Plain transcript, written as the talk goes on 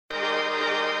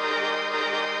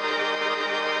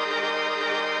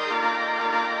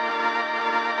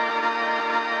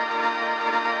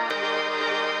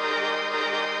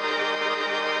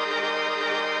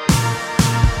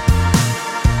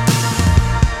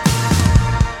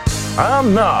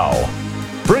And now,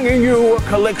 bringing you a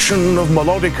collection of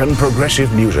melodic and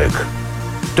progressive music,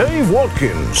 Dave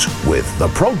Watkins with the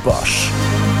Prog Bus.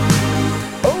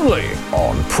 Only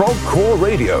on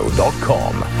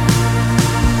progcoreradio.com.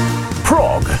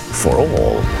 Prog for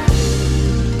all.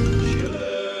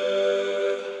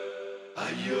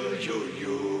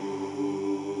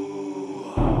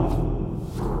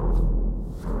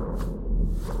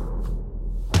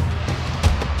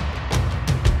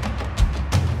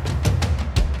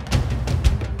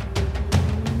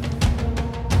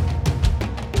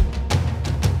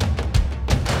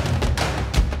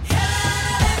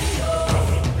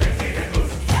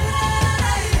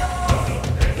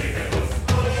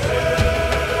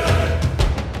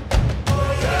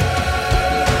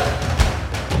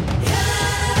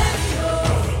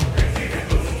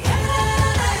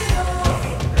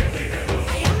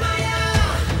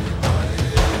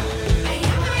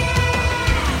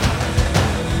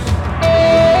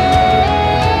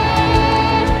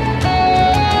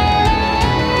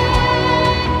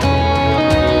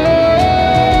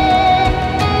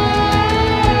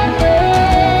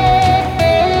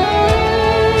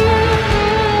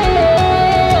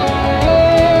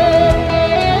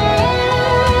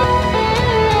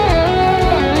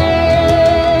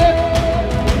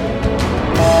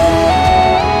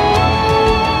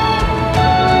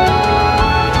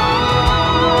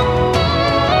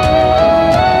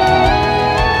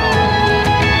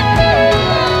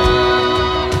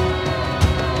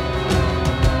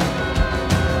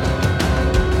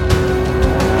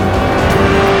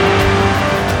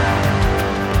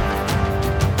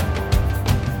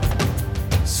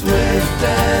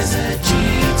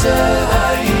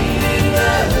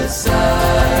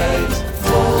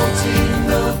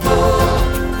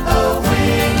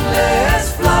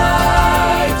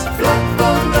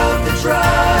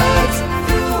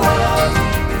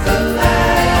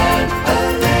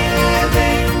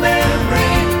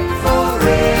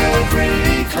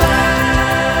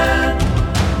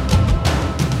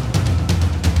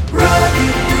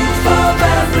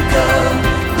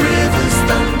 Rivers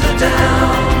thunder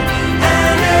down,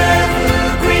 and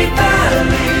evergreen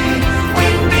valley.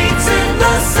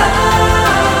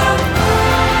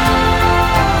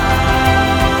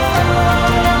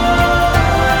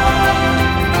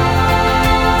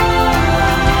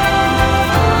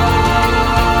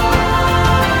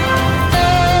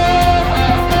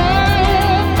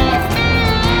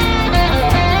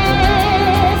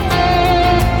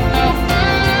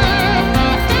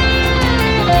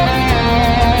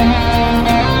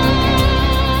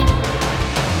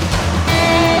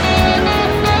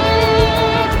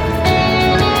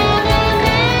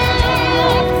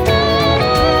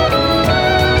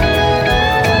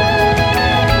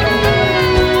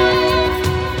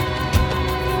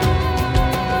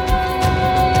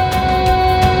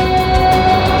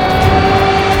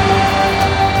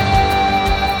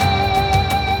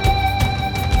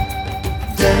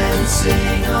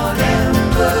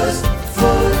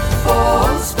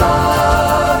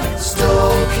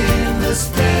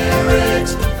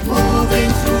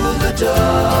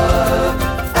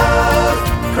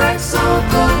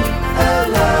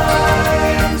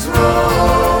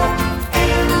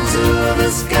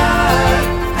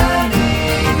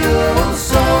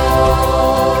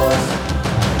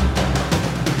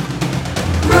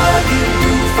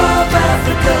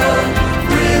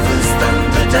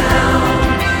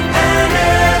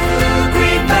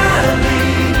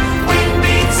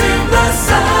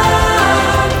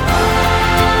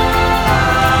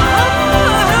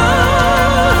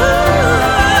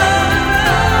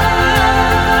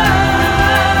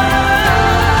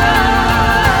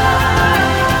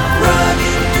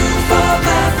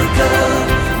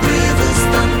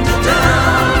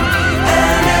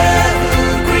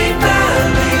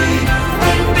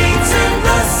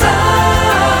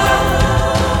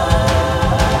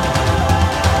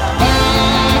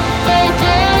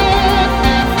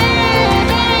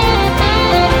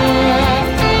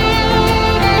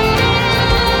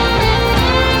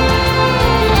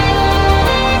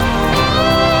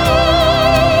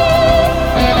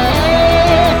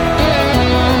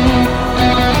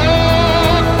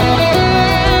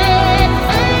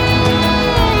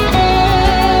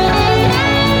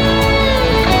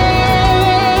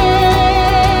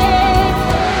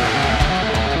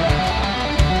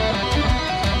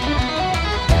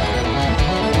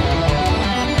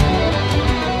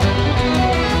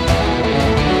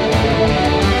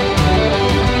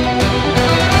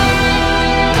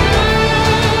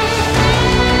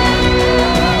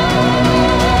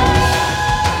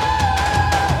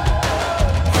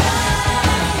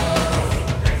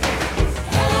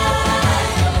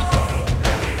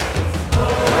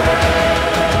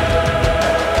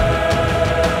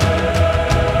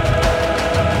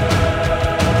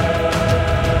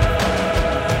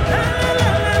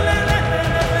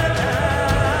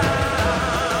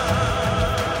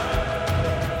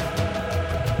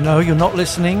 No, you're not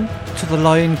listening to The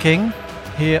Lion King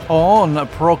here on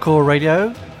Prog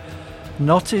Radio.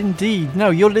 Not indeed.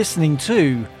 No, you're listening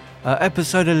to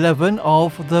episode 11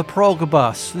 of the Prog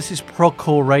Bus. This is Prog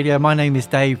Radio. My name is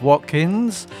Dave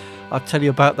Watkins. I'll tell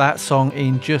you about that song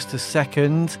in just a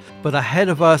second. But ahead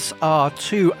of us are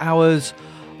 2 hours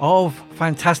of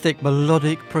fantastic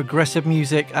melodic progressive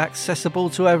music accessible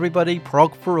to everybody.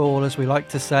 Prog for all, as we like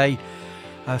to say.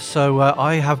 So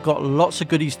I have got lots of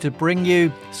goodies to bring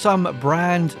you, some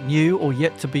brand new or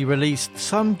yet to be released,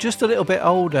 some just a little bit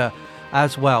older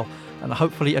as well, and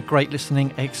hopefully a great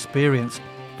listening experience.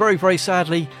 Very, very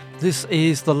sadly, this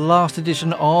is the last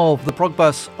edition of the Prog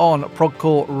Bus on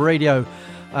Progcore Radio.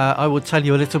 I will tell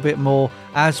you a little bit more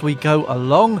as we go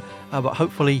along, but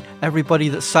hopefully everybody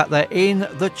that's sat there in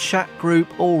the chat group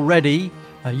already,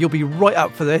 you'll be right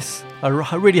up for this. I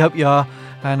really hope you are,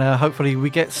 and hopefully we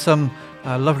get some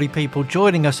lovely people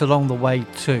joining us along the way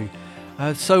too.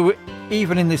 So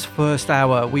even in this first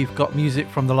hour, we've got music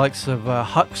from the likes of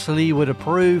Huxley Would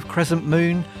Approve, Crescent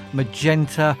Moon,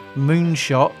 Magenta,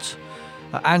 Moonshot,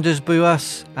 Anders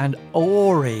Buas and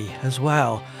Ori as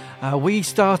well. We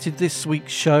started this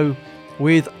week's show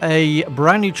with a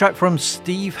brand new track from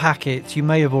Steve Hackett. You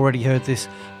may have already heard this,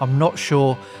 I'm not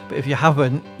sure, but if you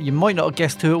haven't, you might not have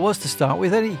guessed who it was to start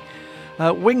with, Eddie.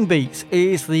 Wingbeats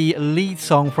is the lead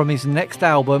song from his next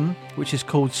album, which is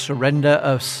called Surrender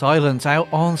of Silence,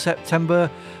 out on September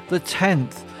the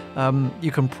 10th.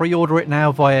 You can pre-order it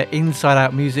now via Inside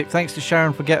Out Music. Thanks to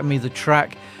Sharon for getting me the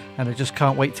track, and I just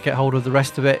can't wait to get hold of the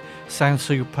rest of it. Sounds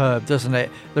superb, doesn't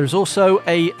it? There's also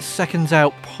a Seconds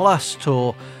Out Plus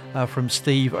tour from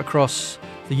Steve across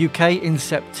the UK in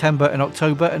September and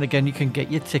October, and again you can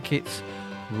get your tickets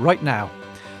right now.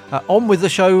 On with the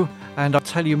show, and I'll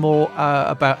tell you more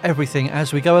about everything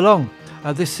as we go along.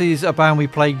 This is a band we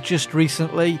played just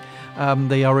recently.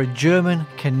 They are a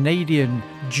German-Canadian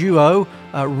duo,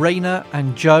 Rainer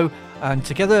and Joe, and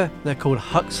together they're called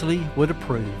Huxley Would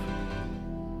Approve.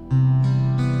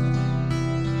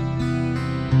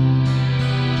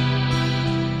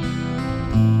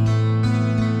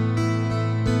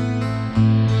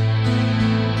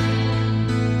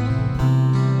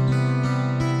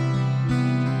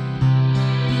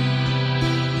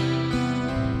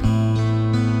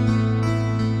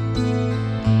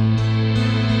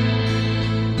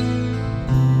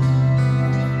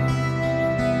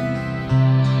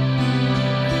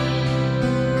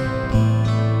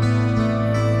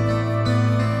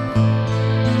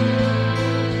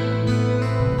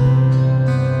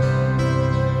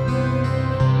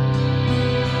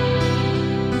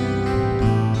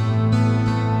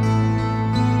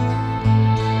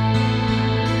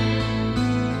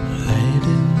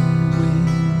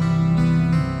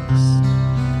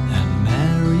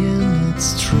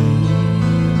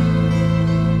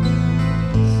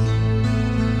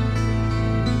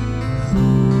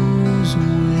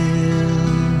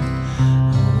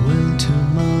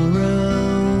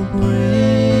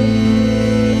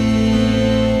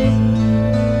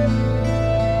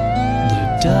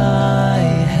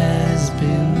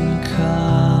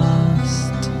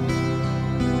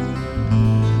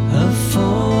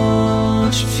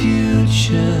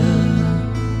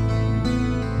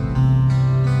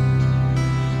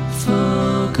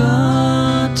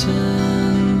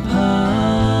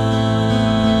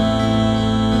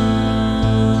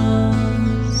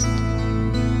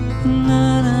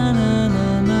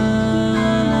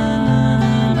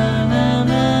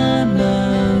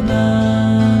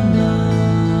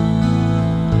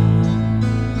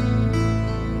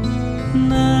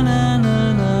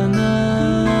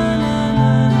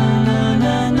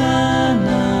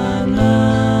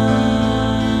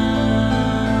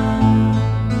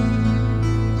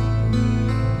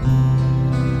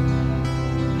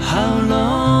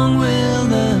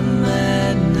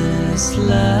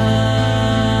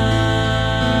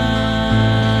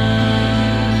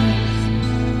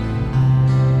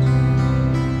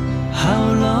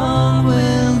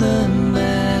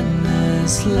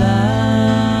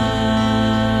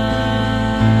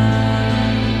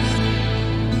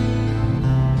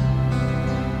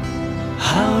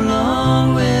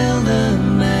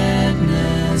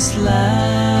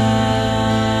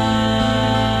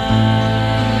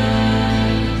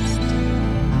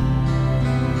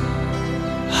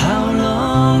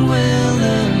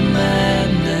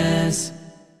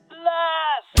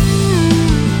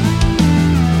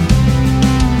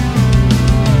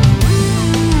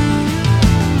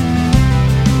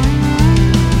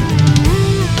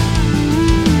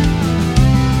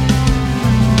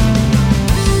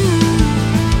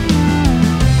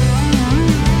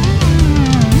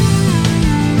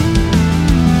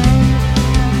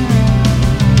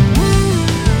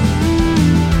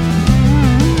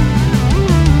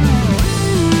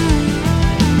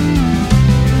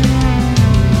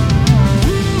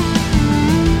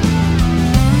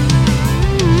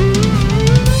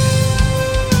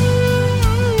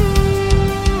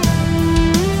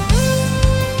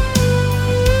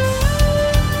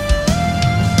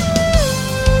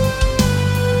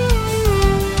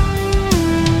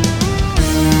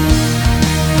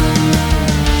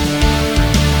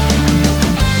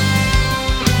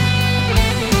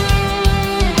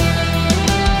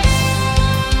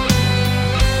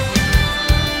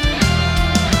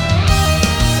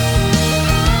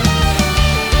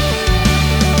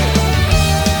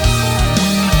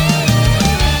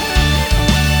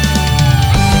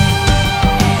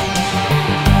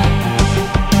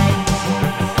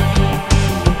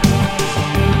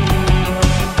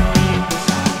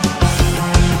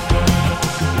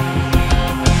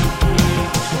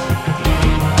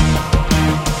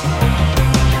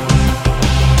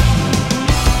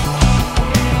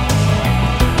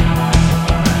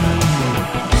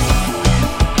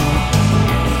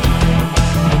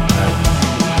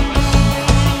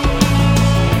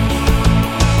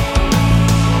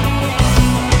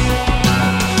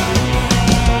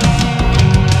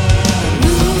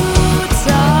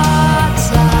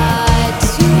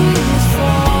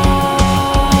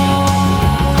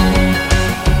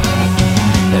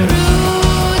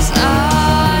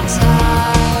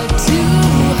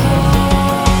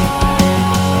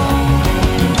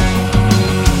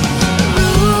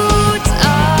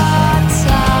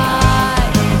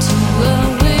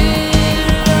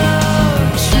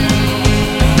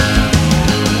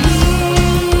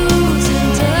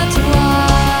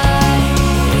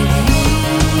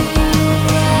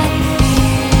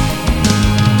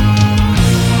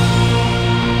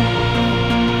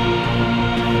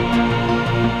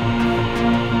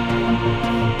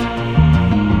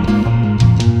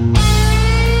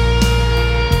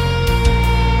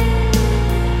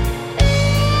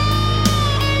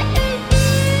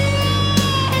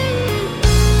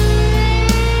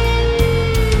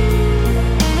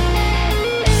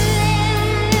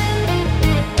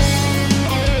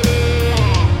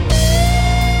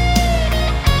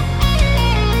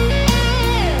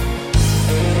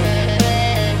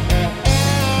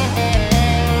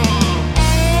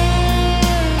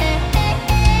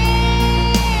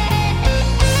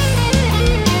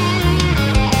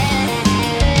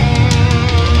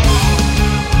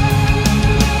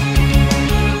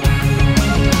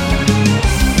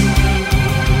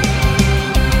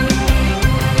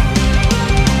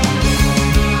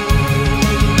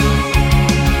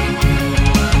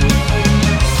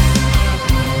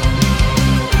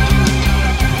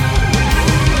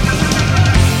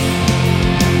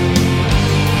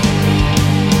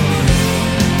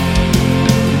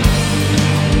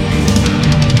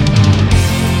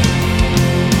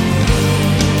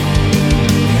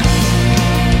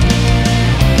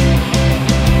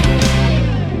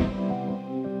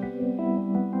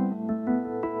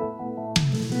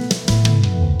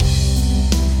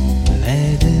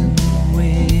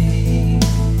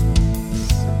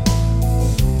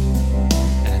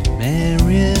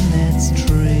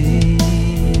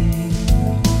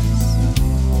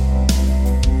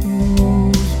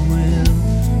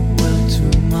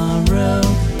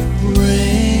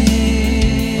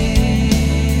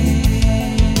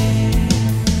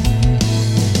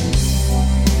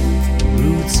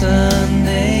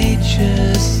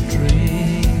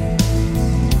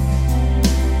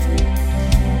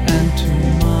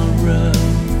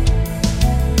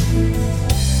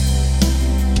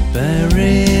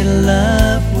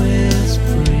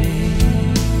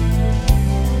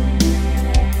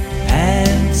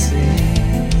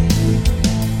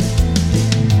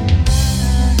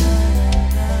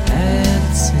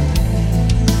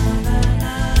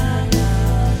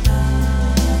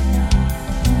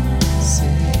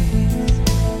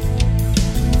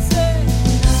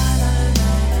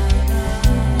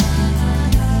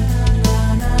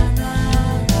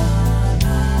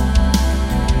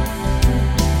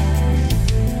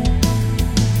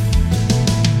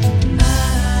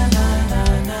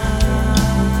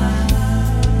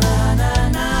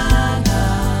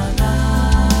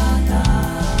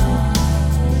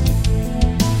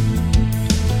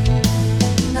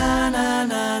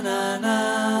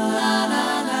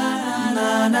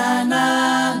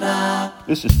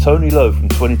 This is Tony Lowe from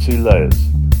 22 Layers.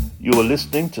 You are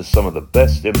listening to some of the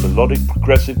best in melodic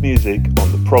progressive music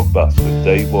on the Prog Bus with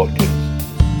Dave Watkins.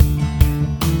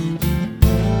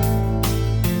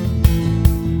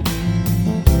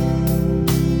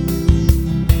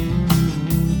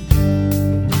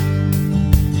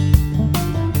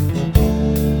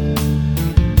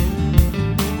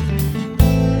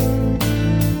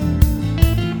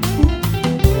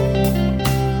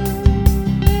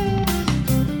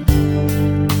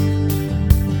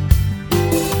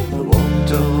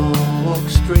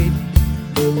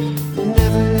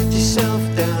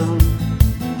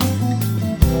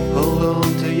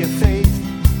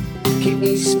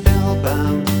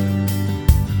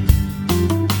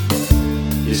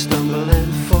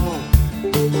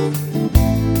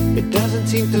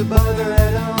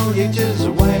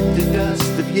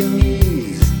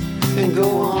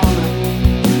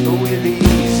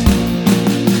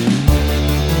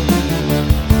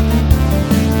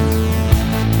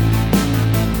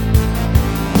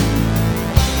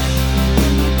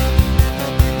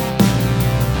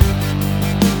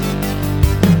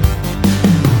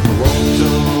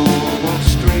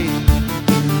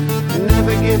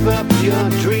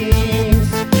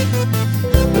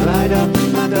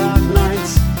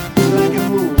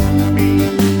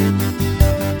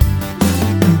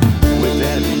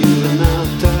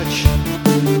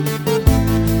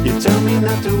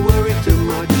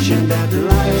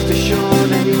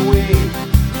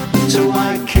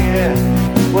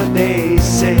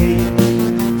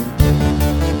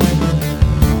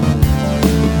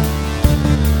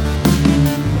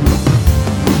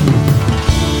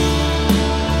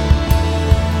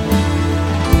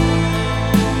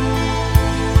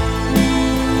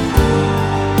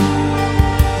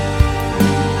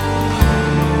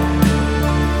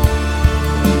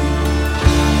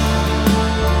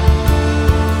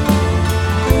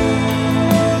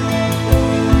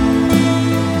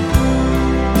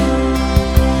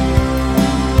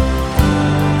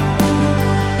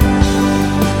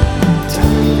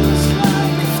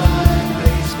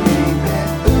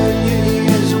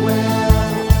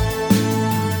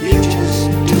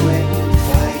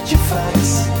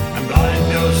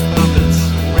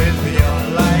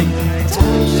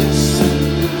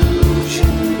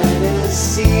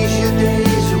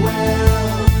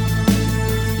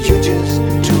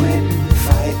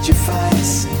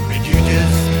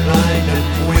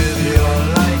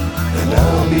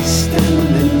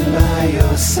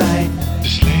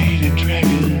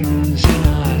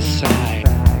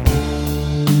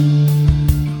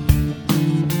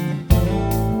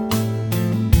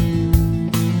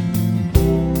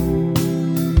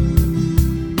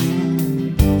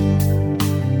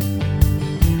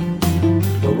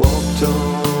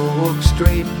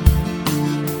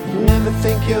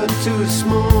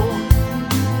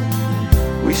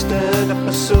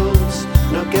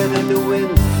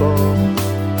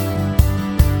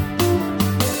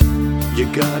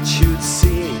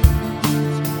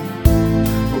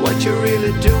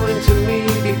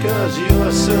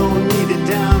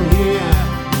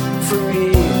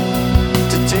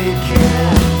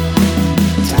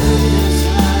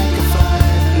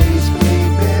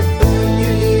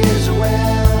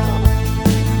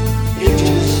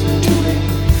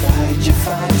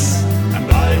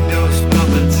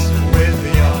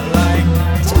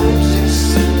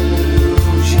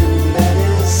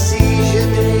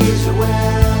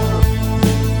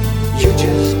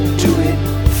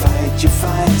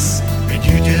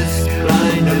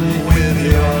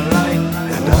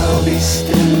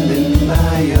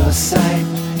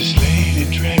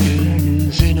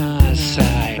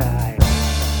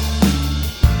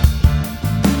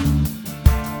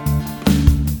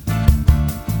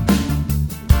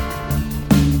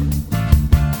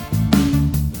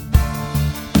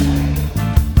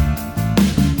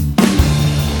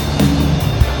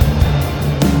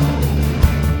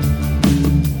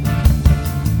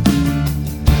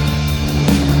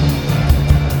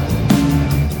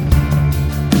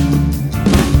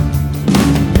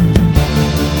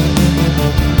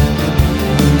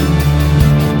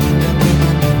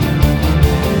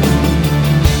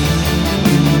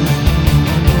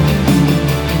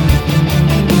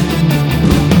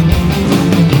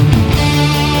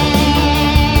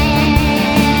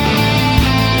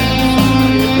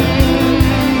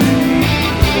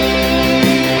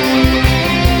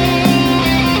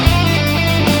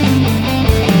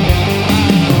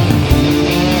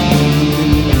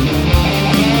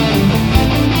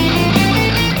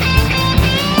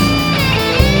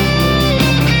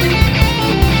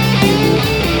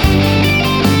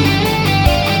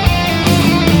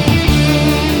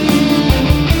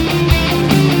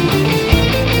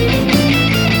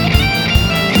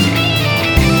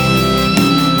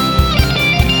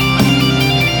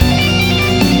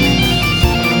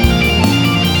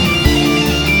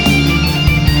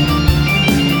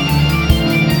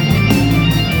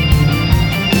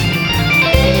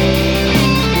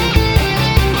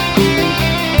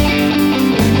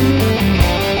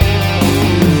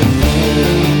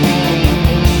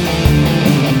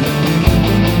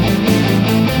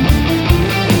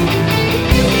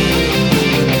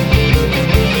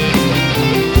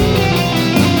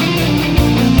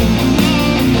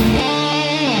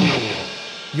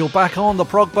 back on the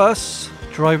Prog Bus,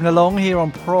 driving along here on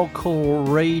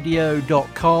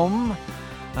progcallradio.com,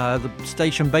 the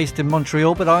station based in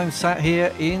Montreal, but I'm sat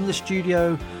here in the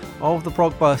studio of the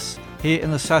Prog Bus here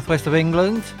in the southwest of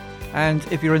England. And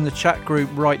if you're in the chat group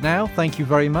right now, thank you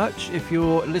very much. If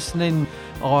you're listening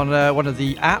on one of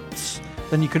the apps,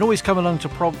 then you can always come along to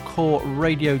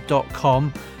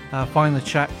progcallradio.com, find the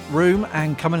chat room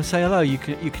and come and say hello. You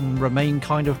can remain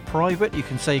kind of private, you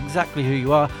can say exactly who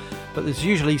you are, but there's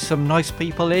usually some nice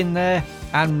people in there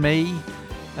and me,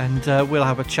 and we'll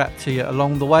have a chat to you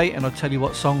along the way, and I'll tell you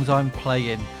what songs I'm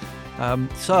playing.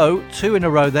 So 2 in a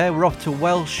row there. We're off to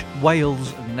Wales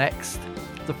next.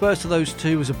 The first of those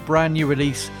 2 was a brand new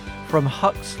release from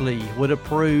Huxley, would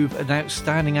approve an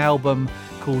outstanding album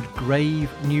called Grave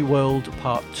New World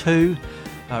Part 2.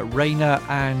 Raina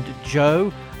and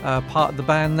Joe, part of the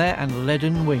band there, and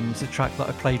Leaden Wings, the track that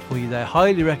I played for you there.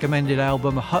 Highly recommended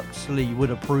album,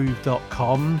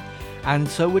 huxleywoodapprove.com, and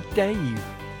so would Dave.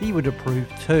 He would approve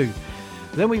too.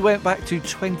 Then we went back to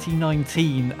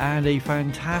 2019 and a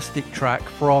fantastic track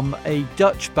from a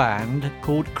Dutch band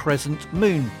called Crescent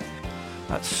Moon.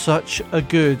 That's such a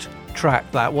good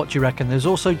track, that. What do you reckon? There's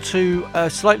also 2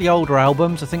 slightly older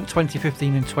albums, I think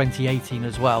 2015 and 2018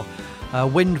 as well.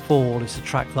 Windfall is the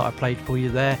track that I played for you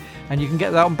there, and you can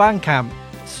get that on Bandcamp.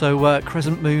 So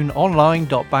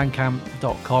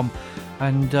crescentmoononline.bandcamp.com,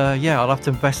 and I'll have to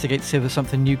investigate to see if there's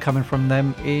something new coming from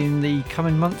them in the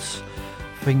coming months.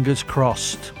 Fingers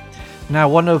crossed. Now,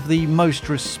 one of the most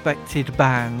respected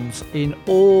bands in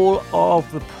all of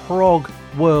the prog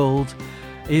world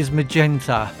is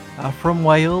Magenta from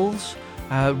Wales.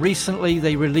 Recently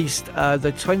they released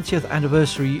the 20th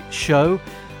anniversary show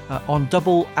on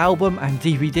double album and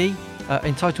DVD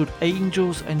entitled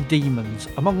Angels and Demons.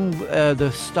 Among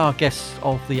the star guests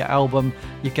of the album,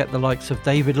 you get the likes of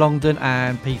David Longdon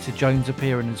and Peter Jones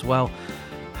appearing as well,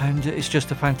 and it's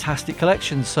just a fantastic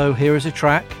collection. So here is a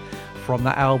track from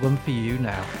that album for you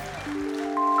now.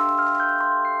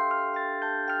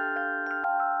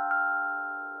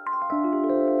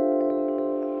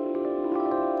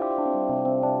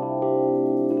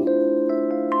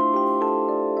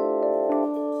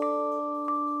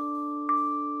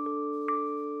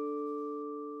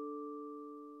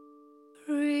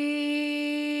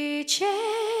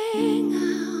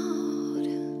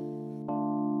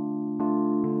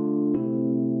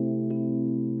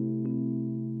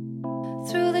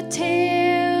 Through the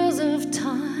tears of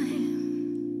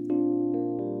time,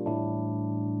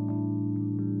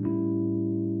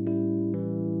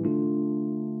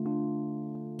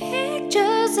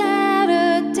 pictures at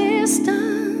a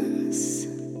distance,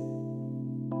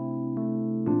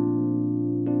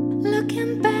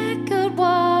 looking back at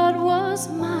what was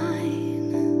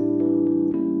mine,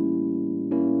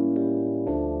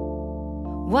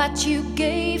 what you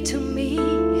gave to me.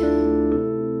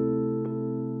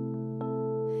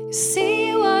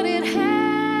 See what it had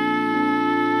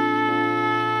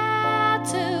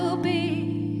to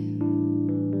be,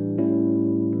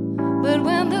 but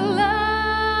when the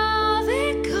love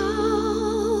it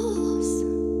calls,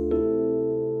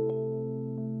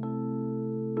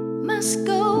 must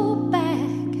go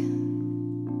back,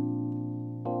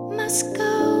 must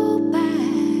go back.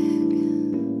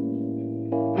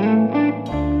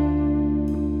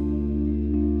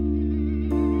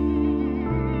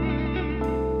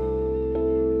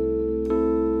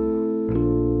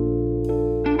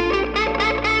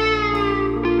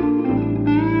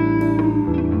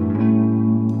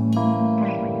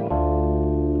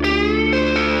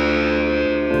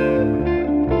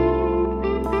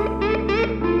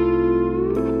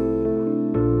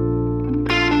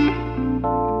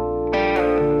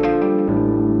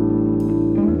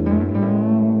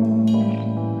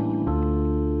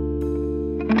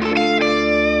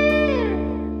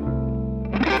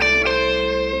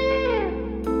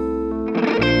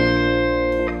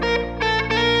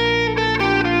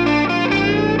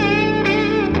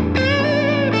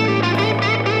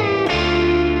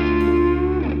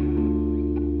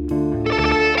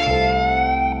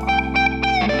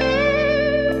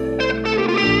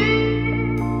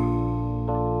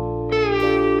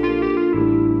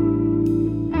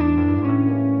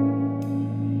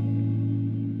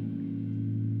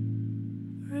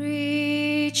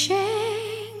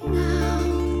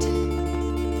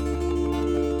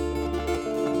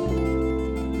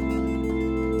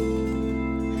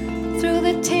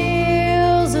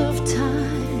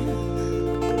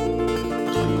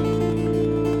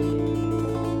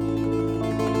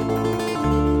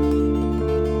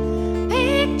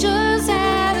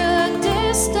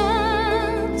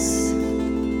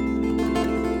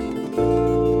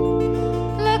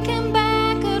 Looking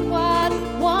back at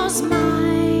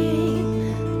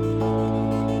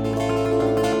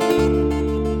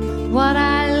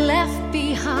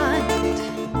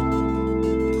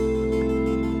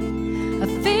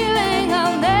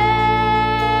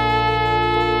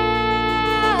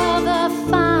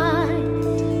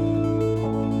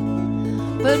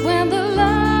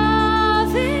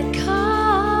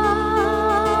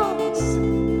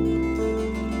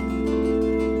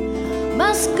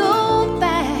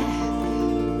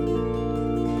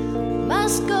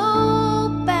must go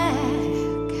back.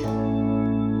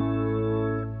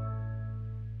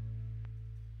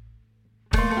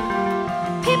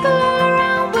 People all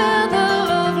around with the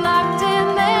love locked in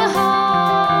their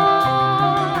hearts,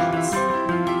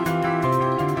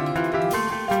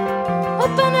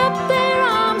 open up their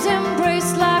arms,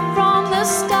 embrace life from the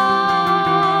start,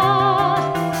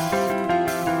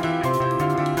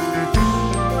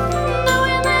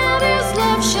 knowing that his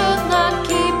love should not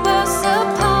keep us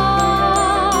apart.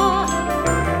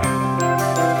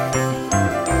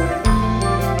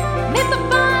 Make the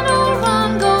final run,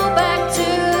 go back to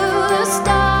the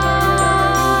start.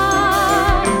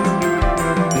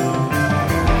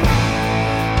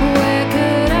 Where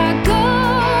could I go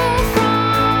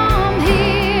from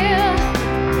here?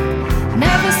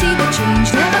 Never see the change,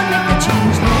 never make the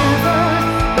change, never.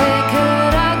 Where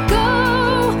could I go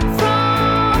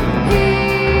from here?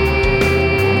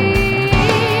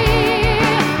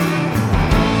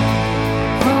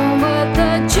 Home where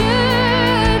the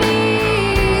journey's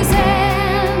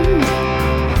end.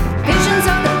 Visions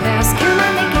of the past, can I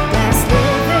make it last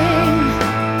living?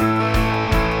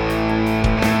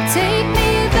 Take me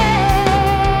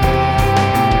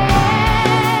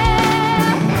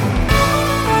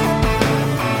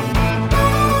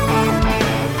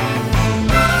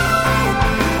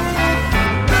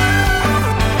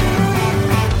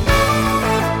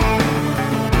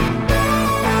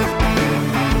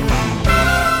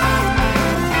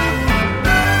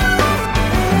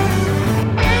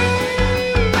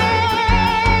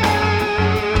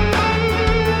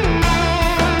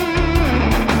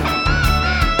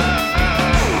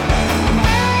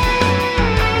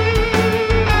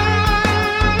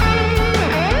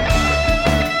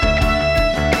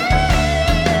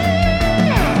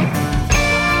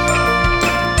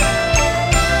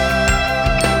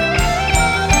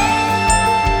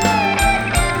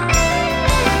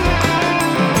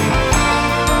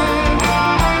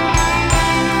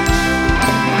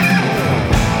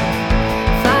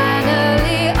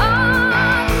finally on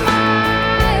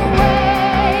my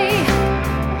way.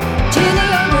 Journey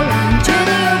over land,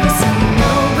 journey over sea,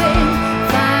 knowing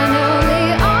finally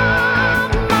on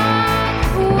my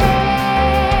way.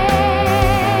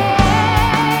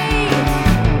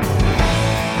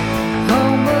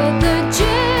 Home where the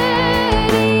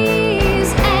journey's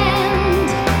end.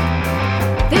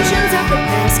 Visions of the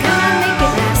past, can I make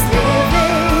it last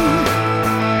living?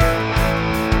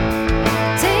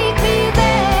 Take me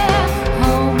there,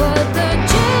 home where the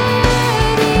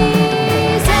journey's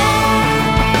end.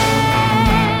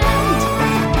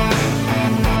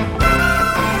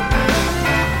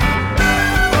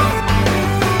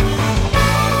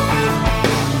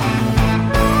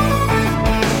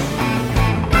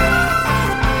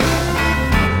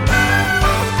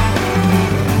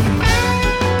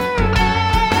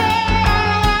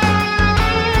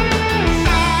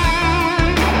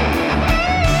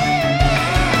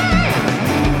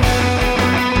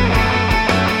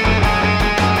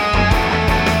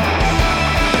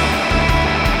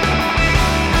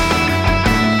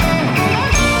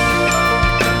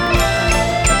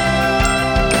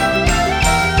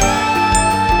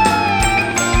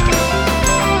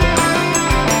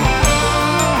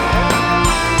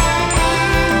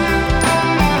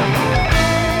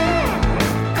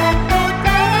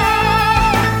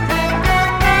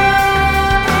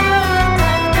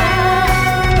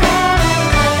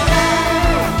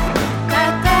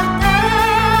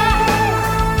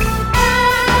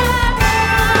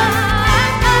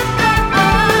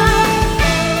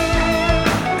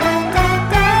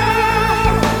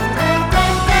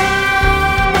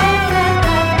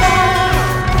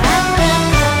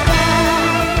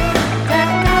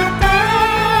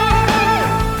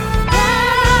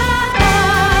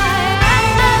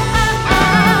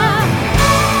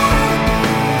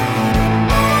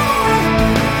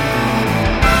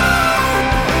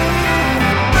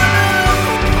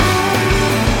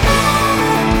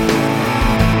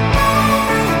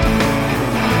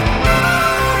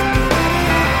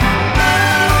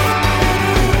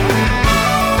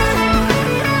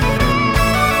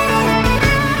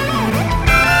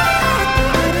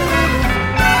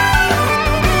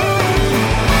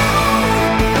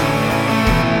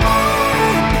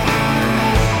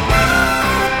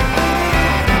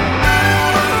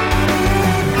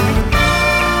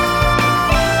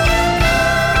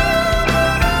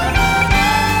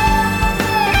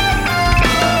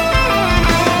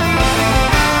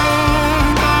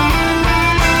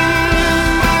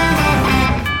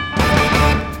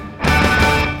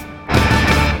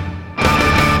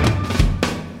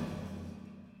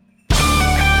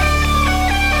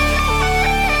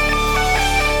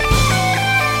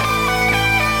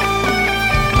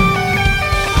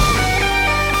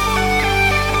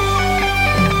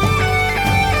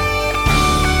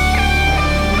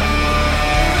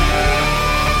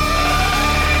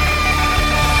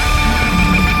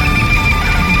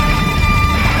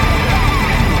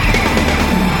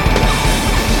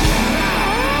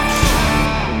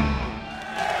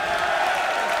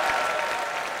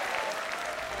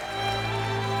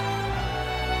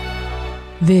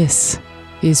 This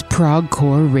is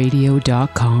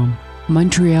ProgCoreRadio.com,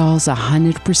 Montreal's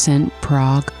 100%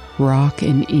 prog, rock,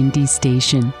 and indie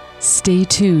station. Stay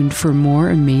tuned for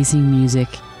more amazing music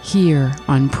here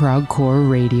on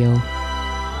ProgCore Radio.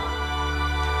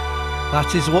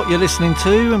 That is what you're listening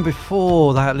to, and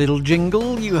before that little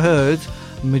jingle you heard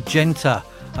Magenta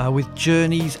with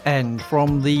Journey's End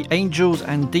from the Angels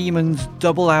and Demons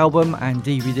double album and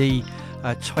DVD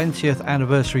 20th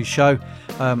anniversary show.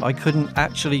 I couldn't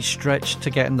actually stretch to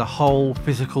getting the whole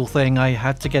physical thing. I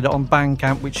had to get it on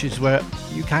Bandcamp, which is where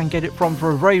you can get it from for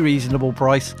a very reasonable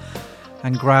price,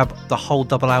 and grab the whole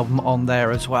double album on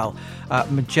there as well.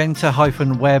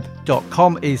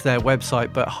 Magenta-web.com is their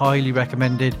website, but highly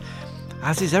recommended,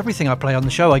 as is everything I play on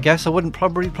the show. I guess I wouldn't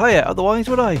probably play it otherwise,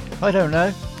 would I? I don't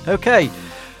know. Okay,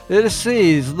 this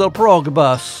is the Prog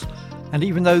Bus, and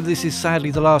even though this is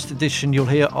sadly the last edition you'll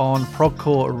hear on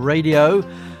Progcore Radio,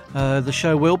 the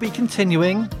show will be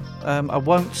continuing. I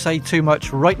won't say too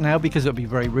much right now because it'll be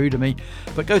very rude of me,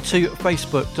 but go to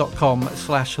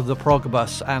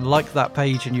facebook.com/theprogbus and like that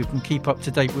page, and you can keep up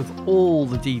to date with all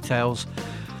the details.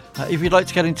 If you'd like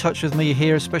to get in touch with me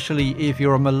here, especially if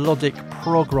you're a melodic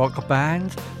prog rock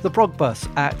band,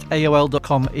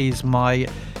 theprogbus@aol.com is my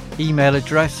email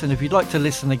address, and if you'd like to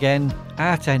listen again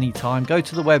at any time, go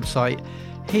to the website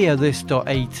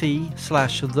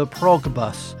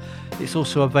hearthis.at/theprogbus. It's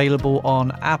also available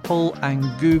on Apple and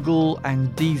Google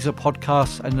and Deezer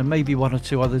podcasts, and there may be one or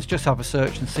two others. Just have a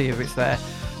search and see if it's there.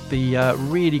 Be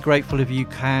really grateful if you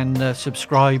can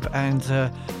subscribe and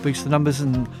boost the numbers,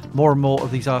 and more of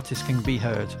these artists can be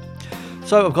heard.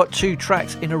 So I've got 2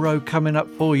 tracks in a row coming up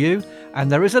for you,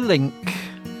 and there is a link.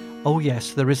 Oh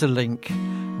yes, there is a link.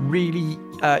 Really,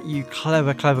 you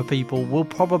clever people will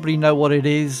probably know what it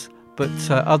is, but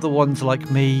other ones like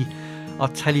me, I'll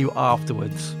tell you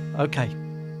afterwards. Okay.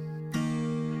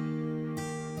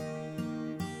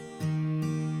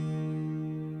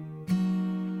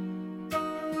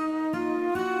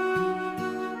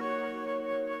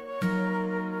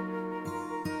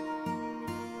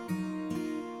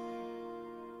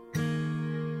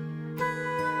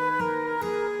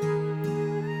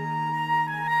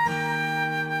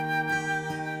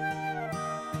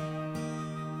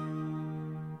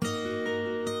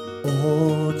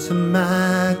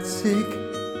 Automatic,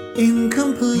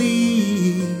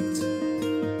 incomplete,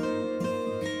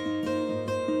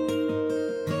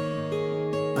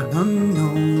 an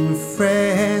unknown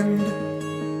friend,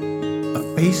 a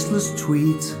faceless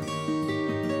tweet,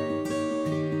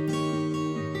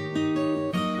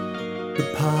 the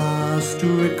past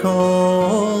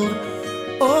recalled,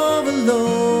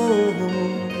 overload,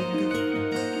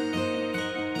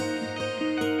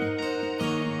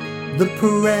 the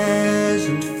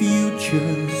present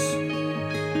futures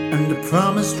and the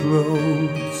promised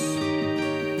roads.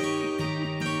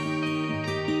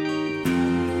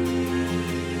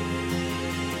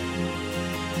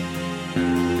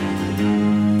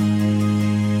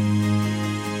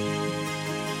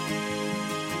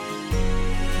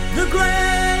 The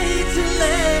great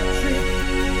electric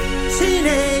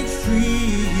teenage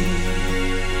dream,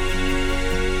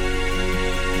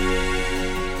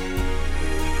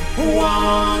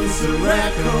 once a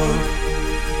record,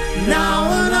 now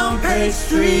an unpaid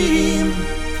stream.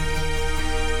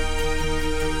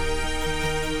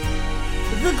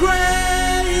 The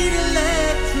great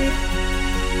electric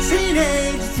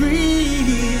teenage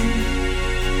dream,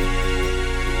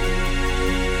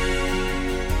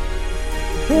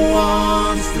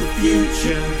 once the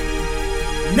future,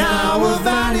 now a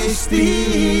vanished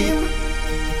theme.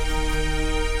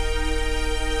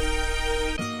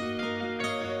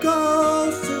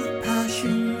 Ghosts of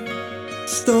passion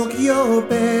stalk your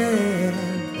bed,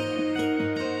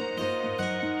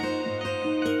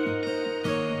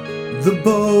 the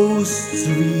boasts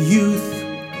of youth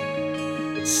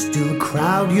still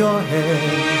crowd your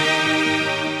head.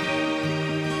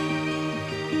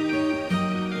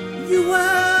 You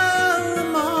were a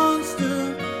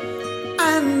monster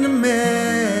and a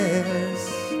mess.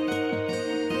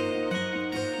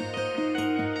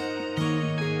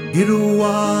 It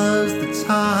was the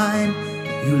time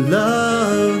you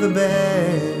love the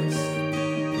best.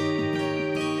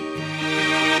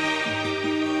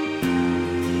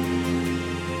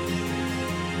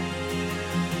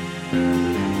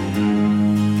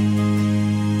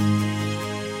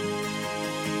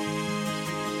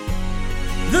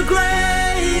 The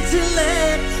great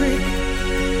electric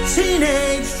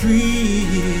teenage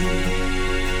dream,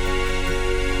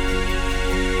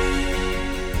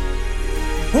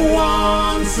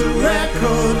 once a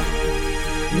record,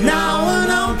 now an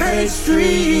unpaid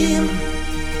stream.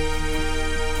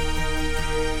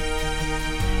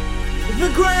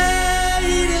 The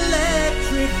great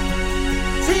electric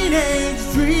teenage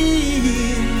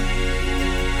dream.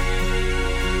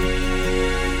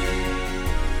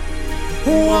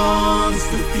 Once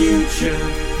the future,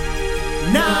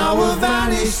 now a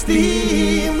vanished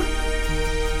theme.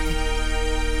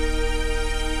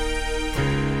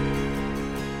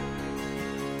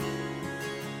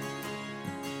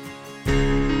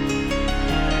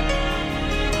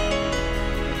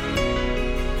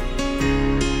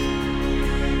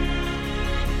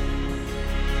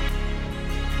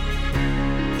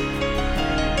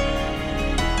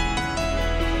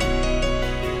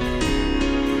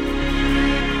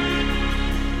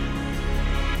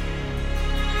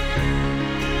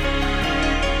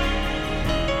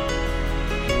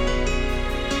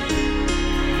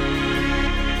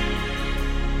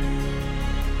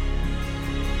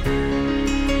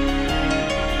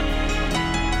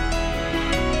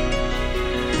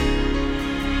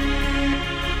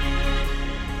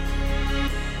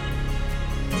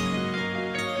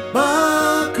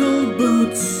 Buckled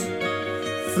boots,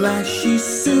 flashy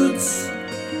suits,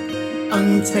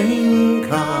 untamed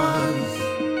cars.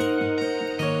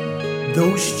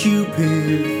 Those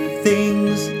stupid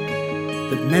things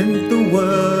that meant the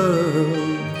world.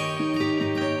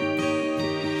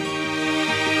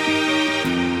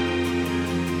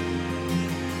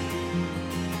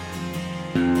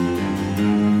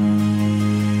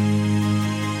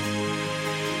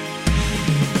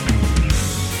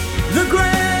 The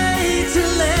great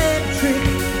electric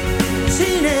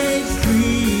teenage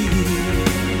dream.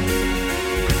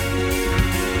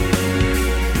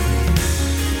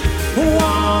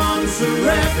 Once a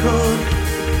record,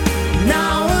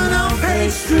 now an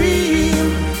unpaid stream.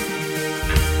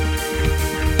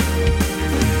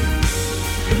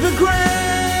 The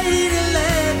great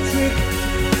electric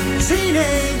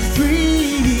teenage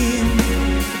dream.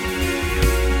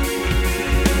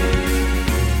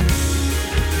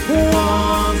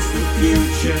 Once the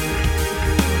future,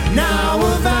 now a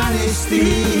vanished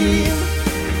theme.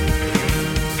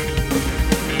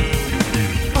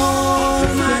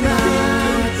 Automatic,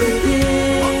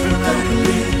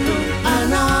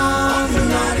 an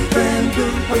automatic friend,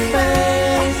 a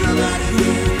face,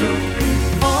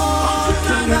 automatic,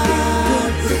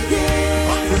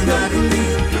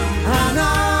 an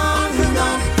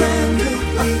automatic friend,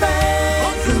 a face,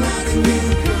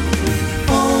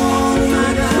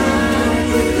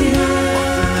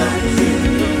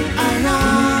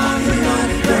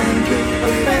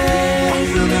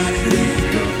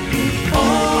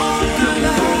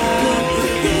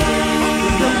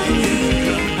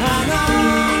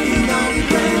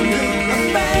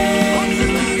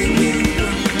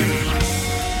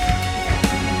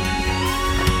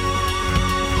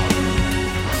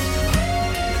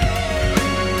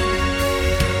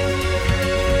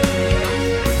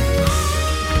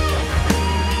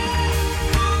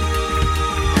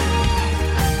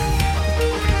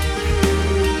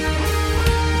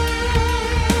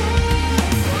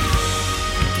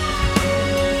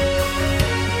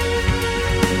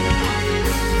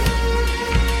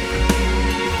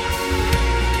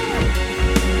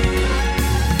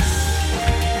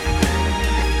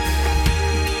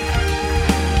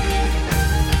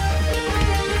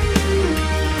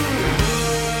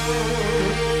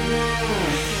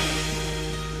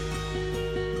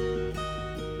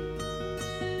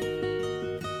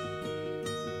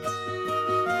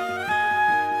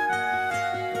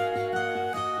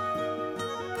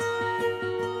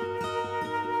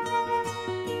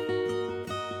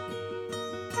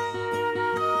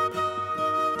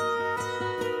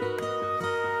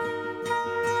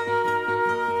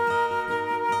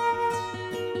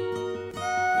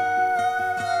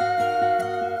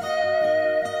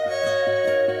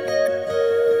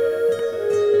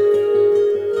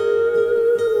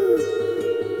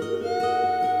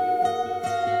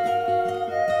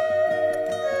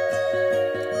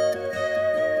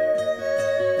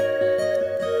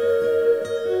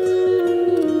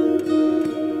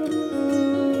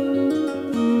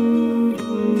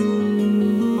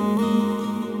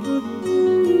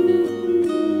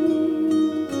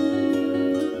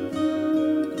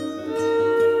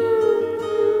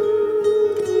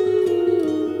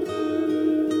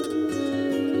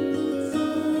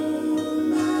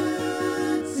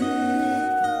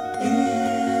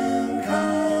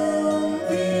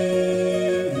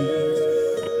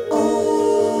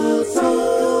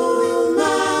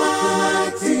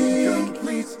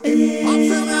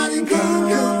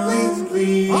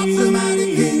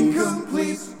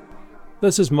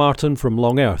 This is Martin from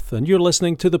Long Earth, and you're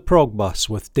listening to the Prog Bus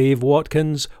with Dave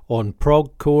Watkins on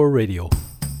Prog Core Radio.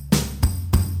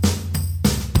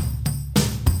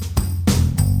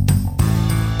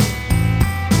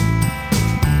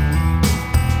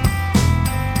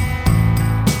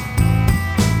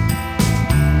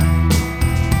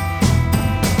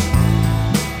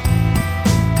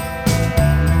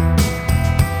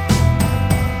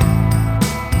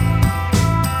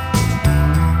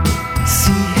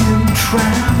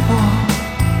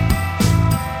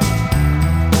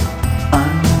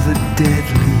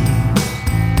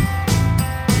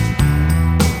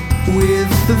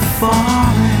 with the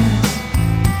forest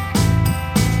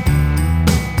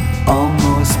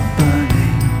almost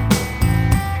burning,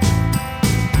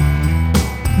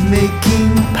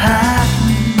 making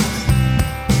patterns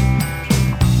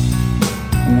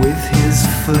with his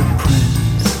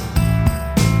footprints,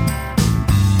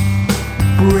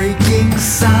 breaking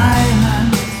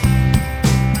silence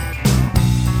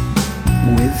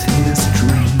with his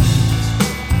dreams.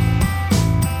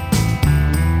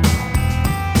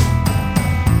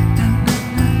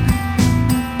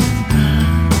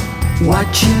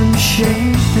 Watch him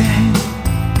shaping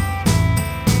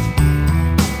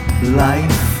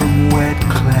life from wet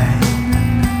clay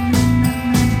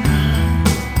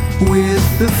with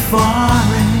the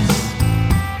forest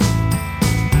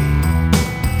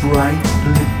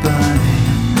brightly burning,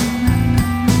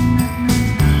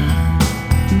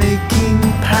 making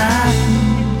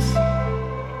patterns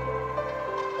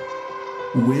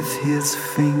with his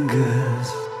fingers,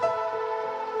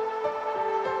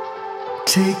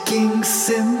 taking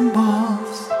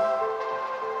symbols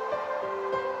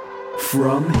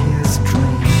from his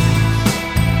dreams.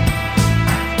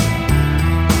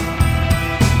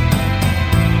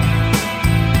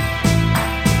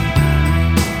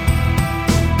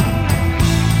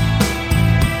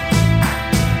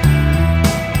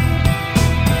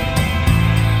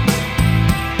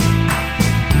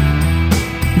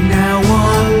 Now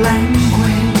our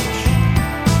language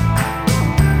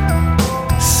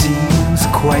seems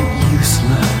quite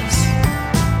useless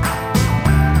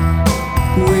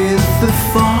with the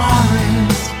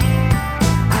forest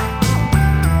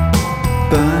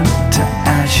burnt to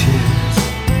ashes.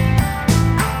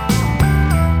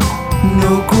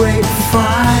 No great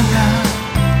fire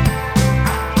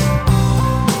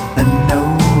and no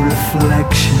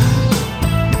reflection,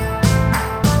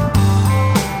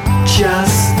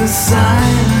 just the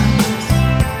silence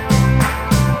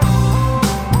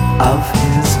of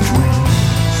his dreams.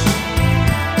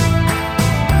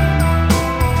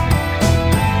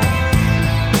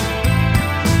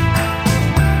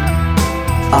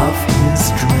 Of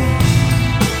his dreams.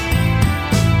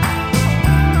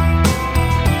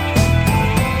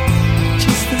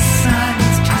 Just the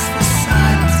silence, just the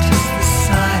silence, just the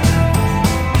silence.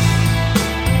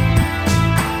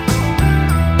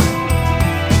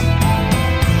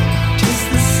 Just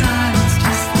the silence,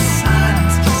 just the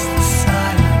silence, just the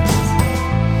silence.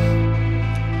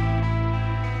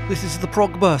 This is the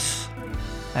Prog Bus,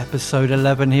 episode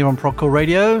 11 here on Prog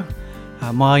Radio.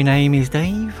 My name is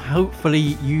Dave.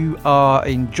 Hopefully you are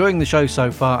enjoying the show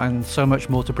so far, and so much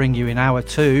more to bring you in hour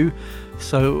 2.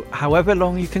 So however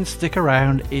long you can stick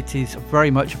around, it is very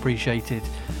much appreciated.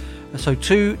 So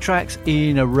 2 tracks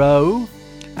in a row,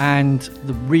 and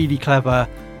the really clever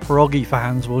proggy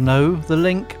fans will know the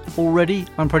link already,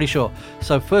 I'm pretty sure.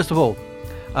 So first of all,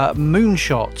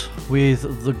 Moonshot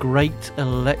with The Great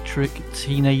Electric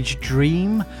Teenage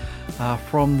Dream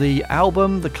from the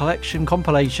album, the collection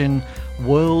compilation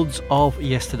Worlds of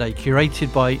Yesterday,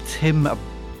 curated by Tim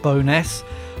Bowness.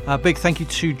 Big thank you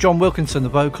to John Wilkinson, the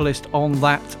vocalist on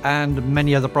that, and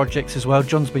many other projects as well.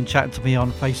 John's been chatting to me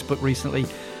on Facebook recently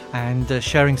and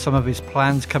sharing some of his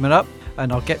plans coming up,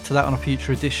 and I'll get to that on a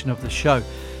future edition of the show.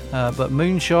 But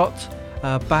Moonshot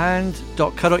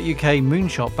band.co.uk,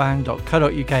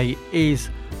 moonshotband.co.uk is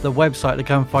the website to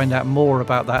go and find out more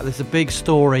about that. There's a big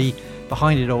story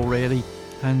behind it all, really,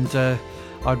 and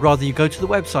I'd rather you go to the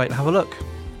website and have a look,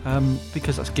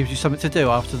 because that gives you something to do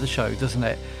after the show, doesn't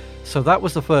it? So that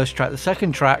was the first track. The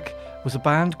second track was a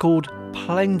band called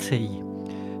Plenty.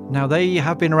 Now they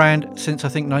have been around since I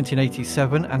think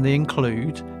 1987, and they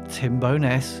include Tim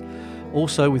Bowness,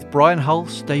 also with Brian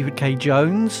Hulse, David K.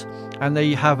 Jones, and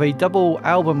they have a double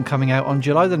album coming out on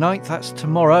July the 9th, that's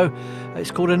tomorrow.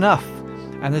 It's called Enough,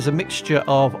 and there's a mixture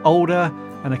of older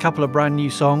and a couple of brand new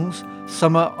songs.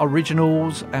 Some are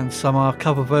originals and some are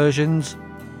cover versions.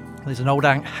 There's an old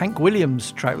Hank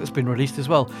Williams track that's been released as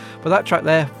well. But that track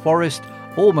there, Forest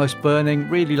Almost Burning,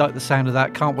 really like the sound of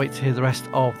that. Can't wait to hear the rest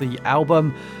of the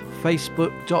album.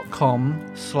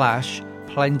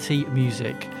 Facebook.com/Plenty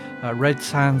Music. Red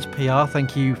Sands PR,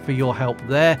 thank you for your help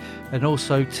there. And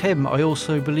also Tim, I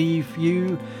also believe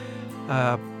you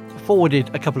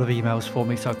forwarded a couple of emails for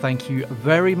me, so thank you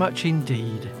very much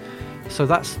indeed. So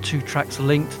that's 2 tracks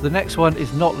linked. The next one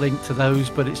is not linked to those,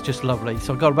 but it's just lovely.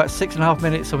 So I've got about 6.5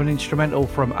 minutes of an instrumental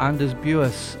from Anders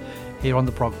Bues here on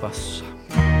the Prog Bus.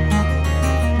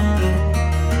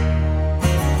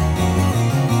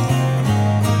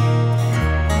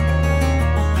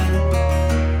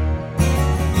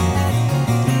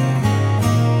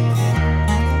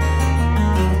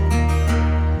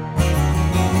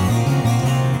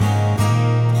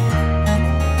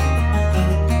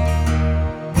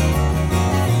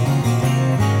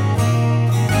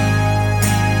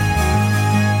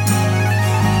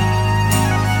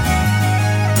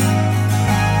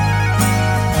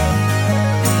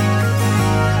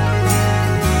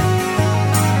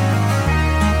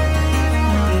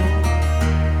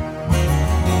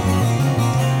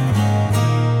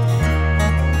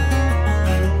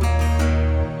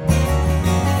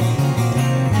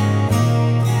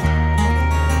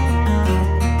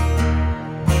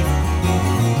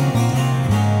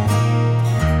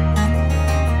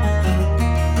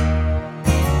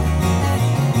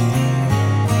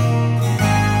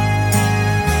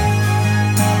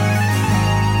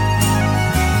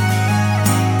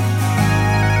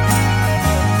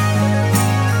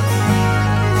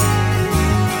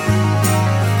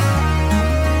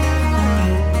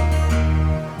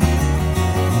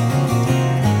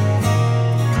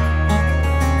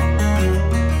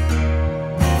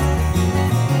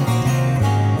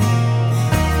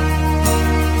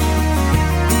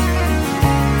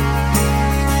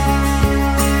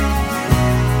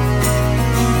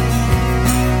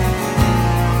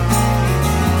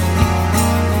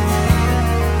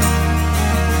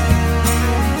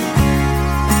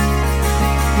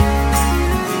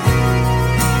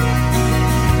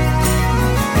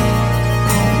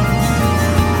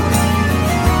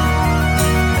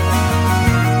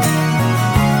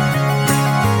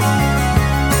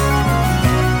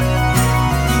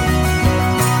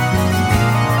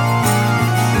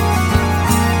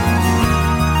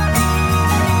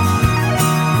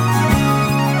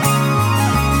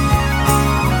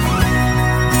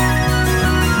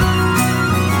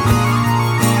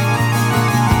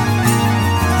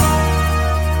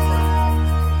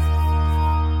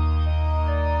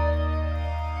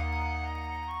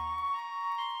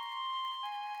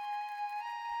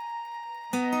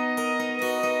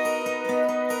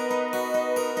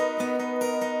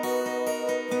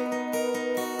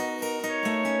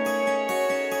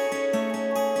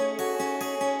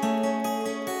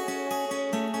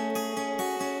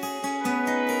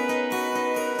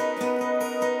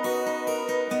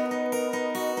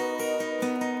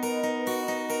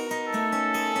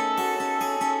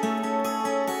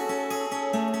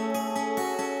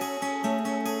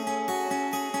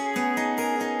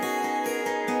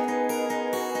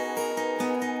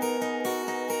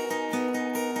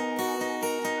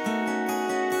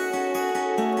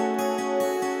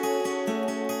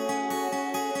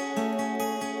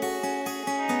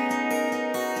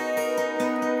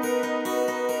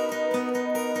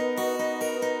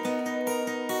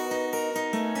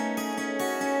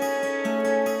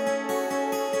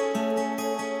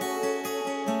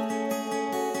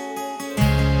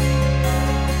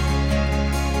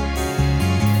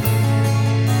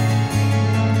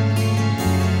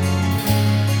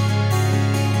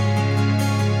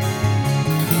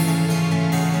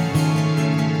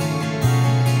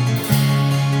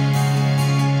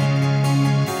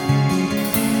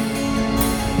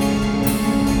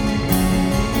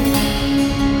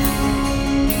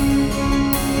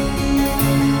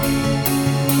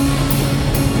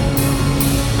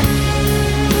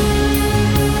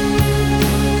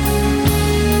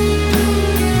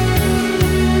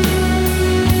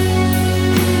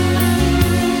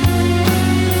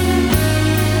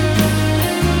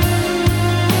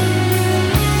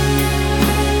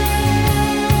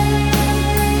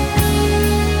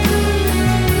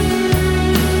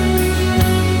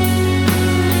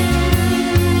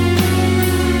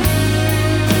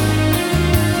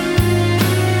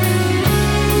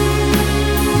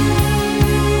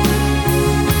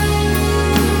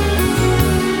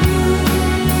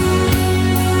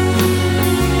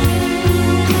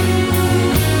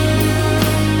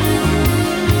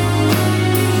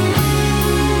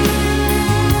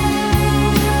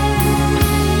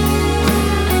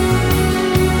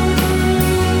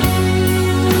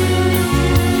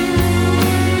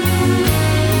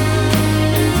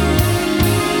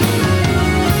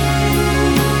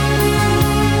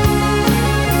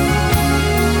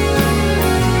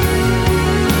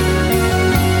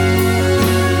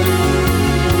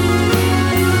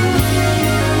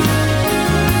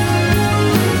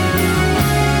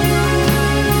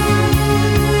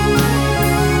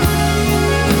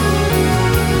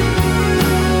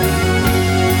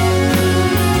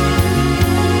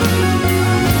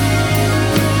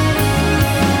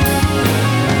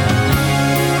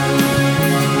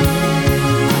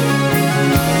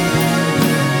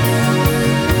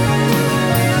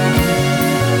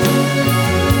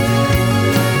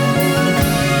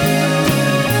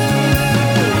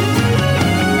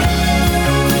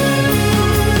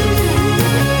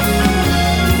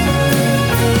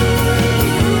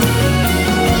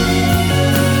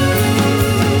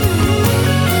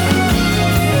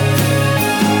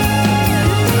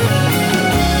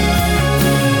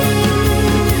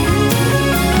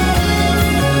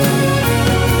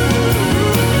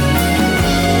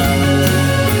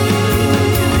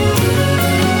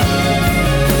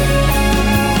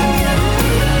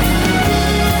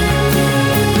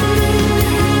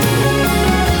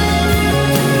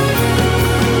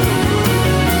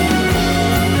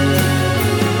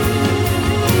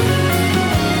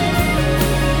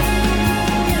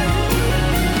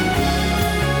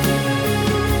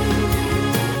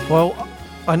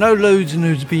 I know loads and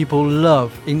loads of people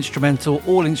love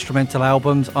all instrumental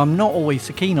albums. I'm not always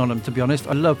so keen on them, to be honest.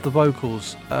 I love the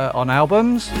vocals on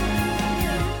albums,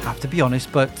 have to be honest,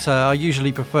 but I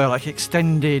usually prefer like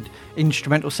extended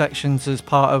instrumental sections as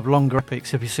part of longer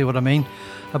epics, if you see what I mean.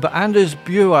 But Anders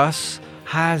Buas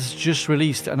has just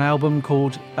released an album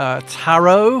called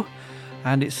Tarot,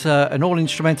 and it's an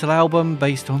all-instrumental album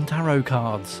based on tarot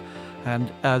cards.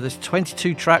 And there's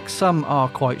 22 tracks. Some are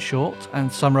quite short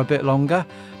and some are a bit longer,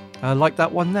 like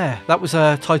that one there. That was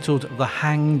titled The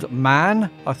Hanged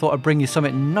Man. I thought I'd bring you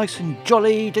something nice and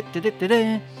jolly.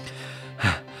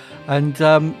 And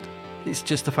it's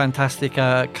just a fantastic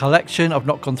collection. I've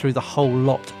not gone through the whole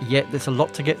lot yet. There's a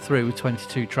lot to get through with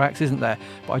 22 tracks, isn't there?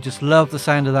 But I just love the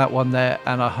sound of that one there,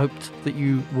 and I hoped that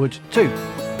you would too.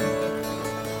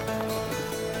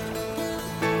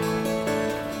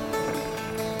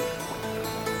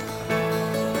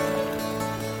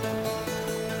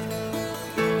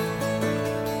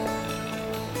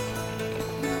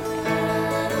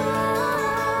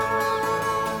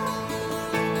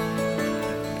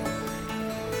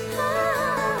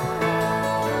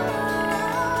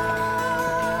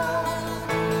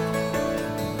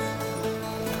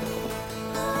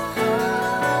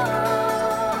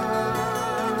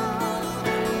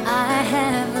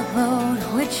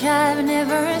 I've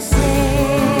never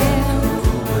sailed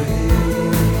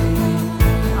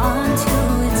onto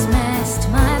its mast,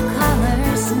 my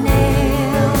colors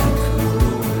nailed.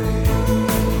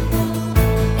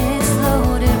 It's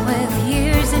loaded with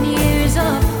years and years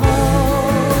of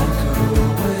hope.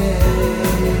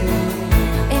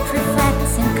 It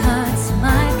reflects and cuts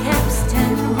my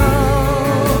capstan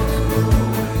rope.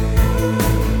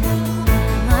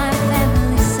 My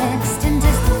family sextant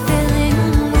is the filling.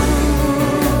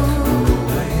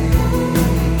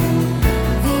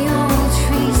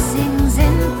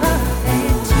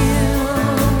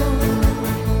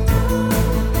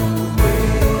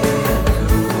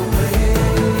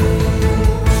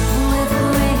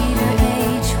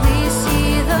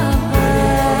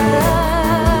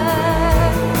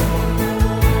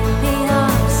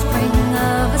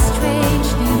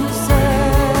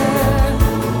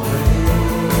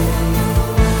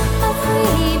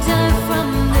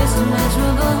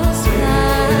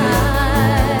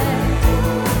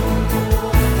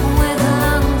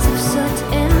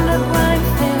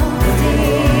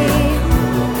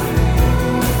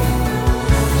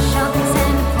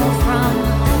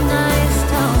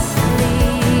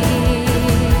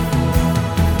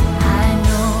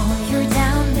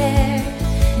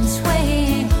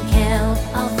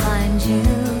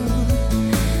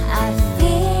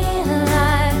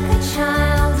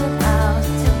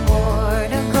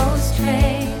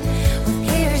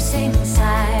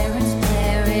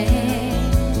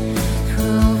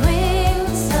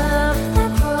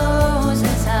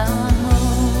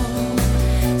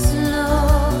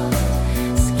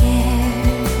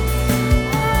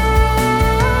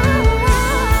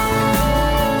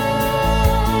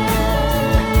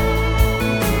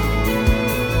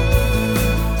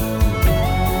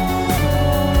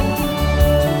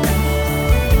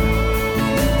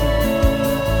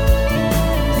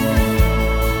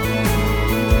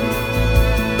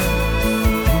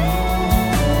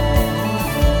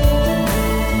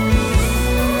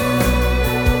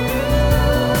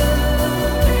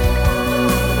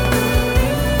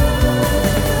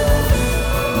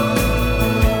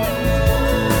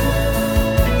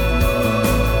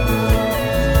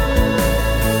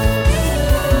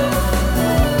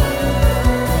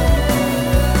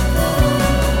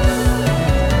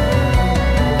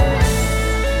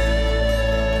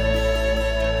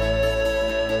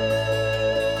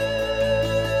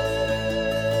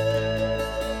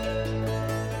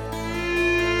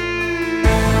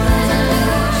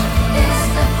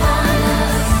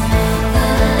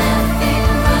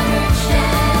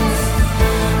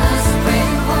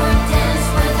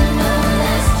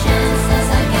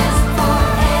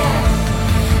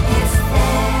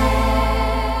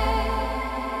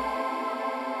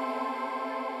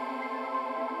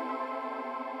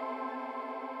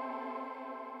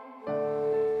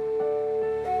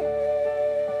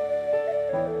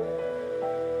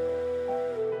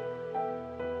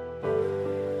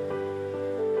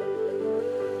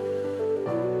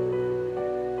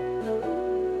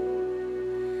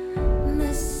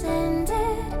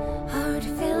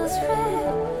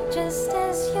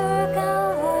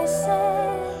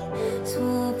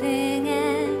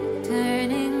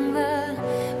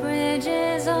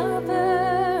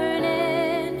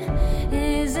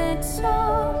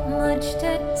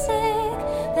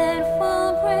 That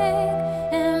will break.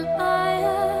 Am I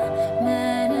a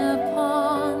man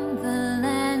upon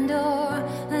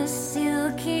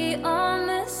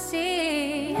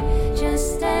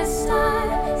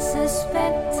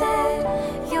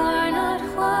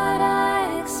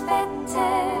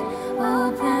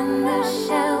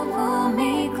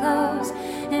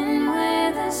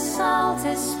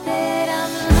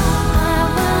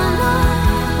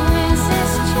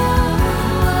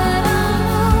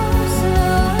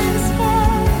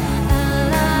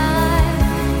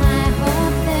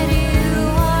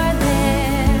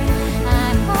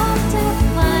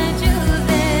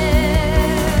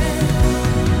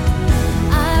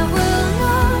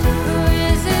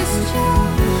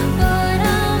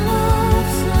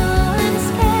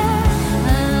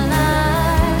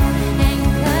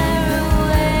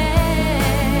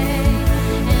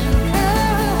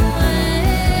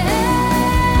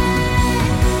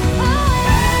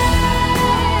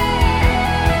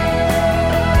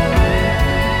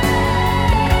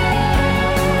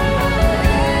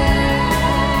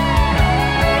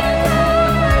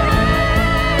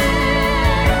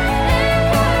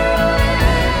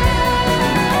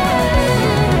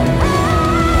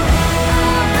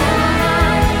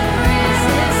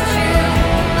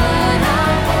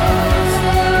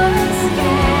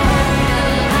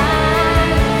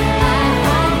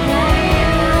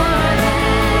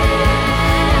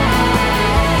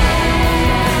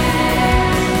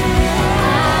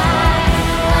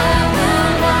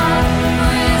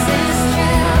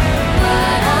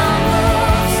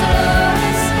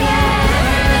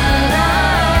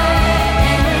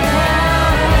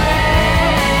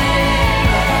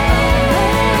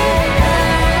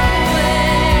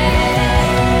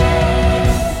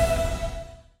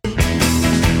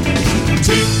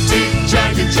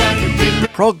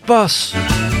Prog Bus. We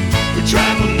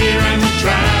travel near and we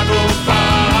travel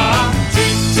far.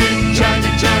 Tick, tick,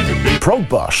 jagger, jagger, beat. Prog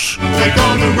Bus. We're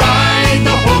gonna ride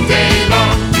the whole day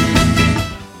long.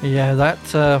 Yeah, that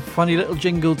funny little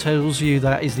jingle tells you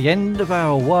that is the end of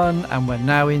hour one, and we're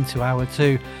now into hour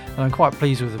two. And I'm quite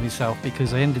pleased with myself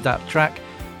because I ended that track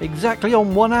exactly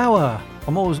on 1 hour.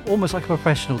 I'm almost like a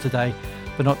professional today,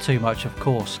 but not too much, of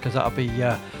course, because that'll be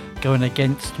going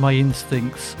against my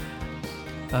instincts.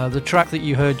 The track that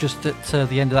you heard just at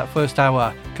the end of that first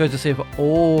hour, courtesy of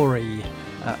Auri,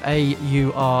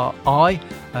 A-U-R-I.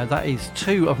 That is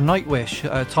two of Nightwish,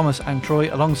 Thomas and Troy,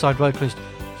 alongside vocalist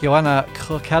Joanna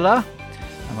Kokela.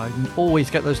 And I always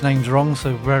get those names wrong,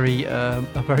 so very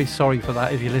sorry for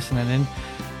that if you're listening in.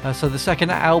 So the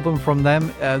second album from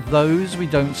them, Those We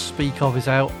Don't Speak Of, is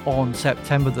out on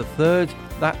September the 3rd.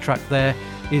 That track there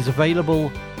is available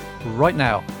right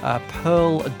now.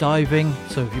 Pearl Diving.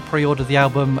 So if you pre-order the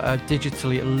album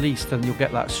digitally at least, then you'll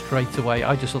get that straight away.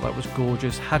 I just thought that was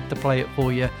gorgeous. Had to play it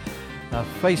for you.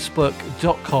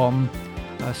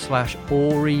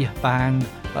 Facebook.com/Ori Band.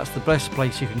 That's the best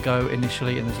place you can go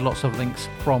initially, and there's lots of links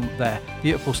from there.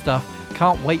 Beautiful stuff.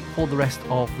 Can't wait for the rest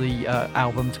of the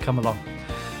album to come along.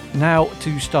 Now,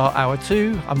 to start hour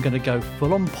two, I'm going to go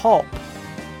full on pop.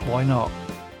 Why not?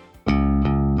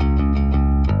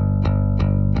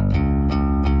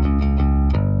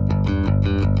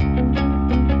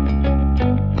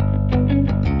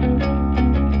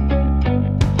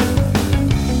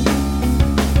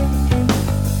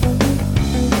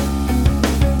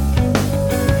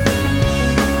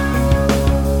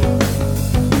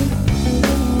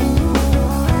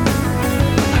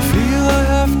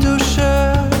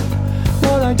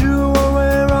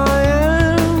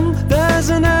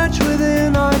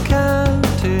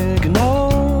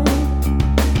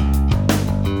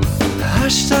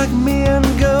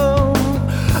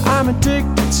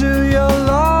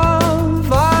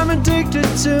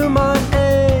 There's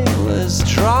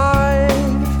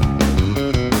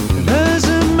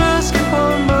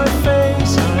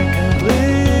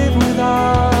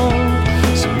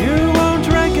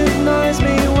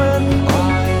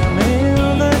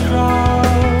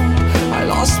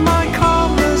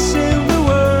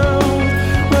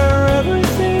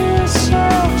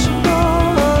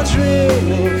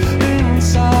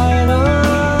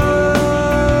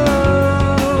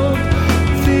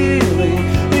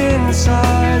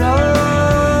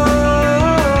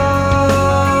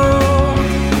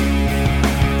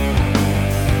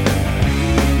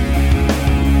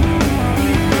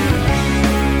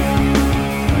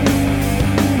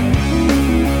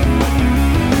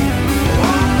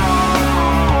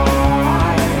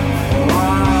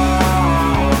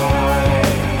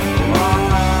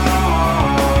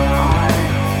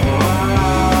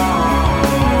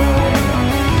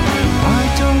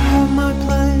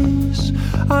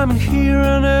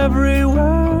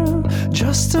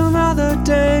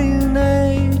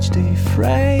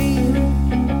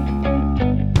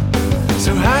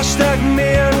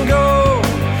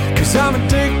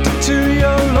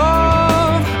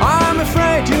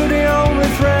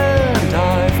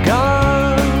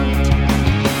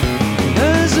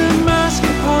a mask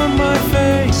upon my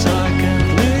face I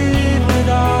can't live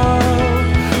without.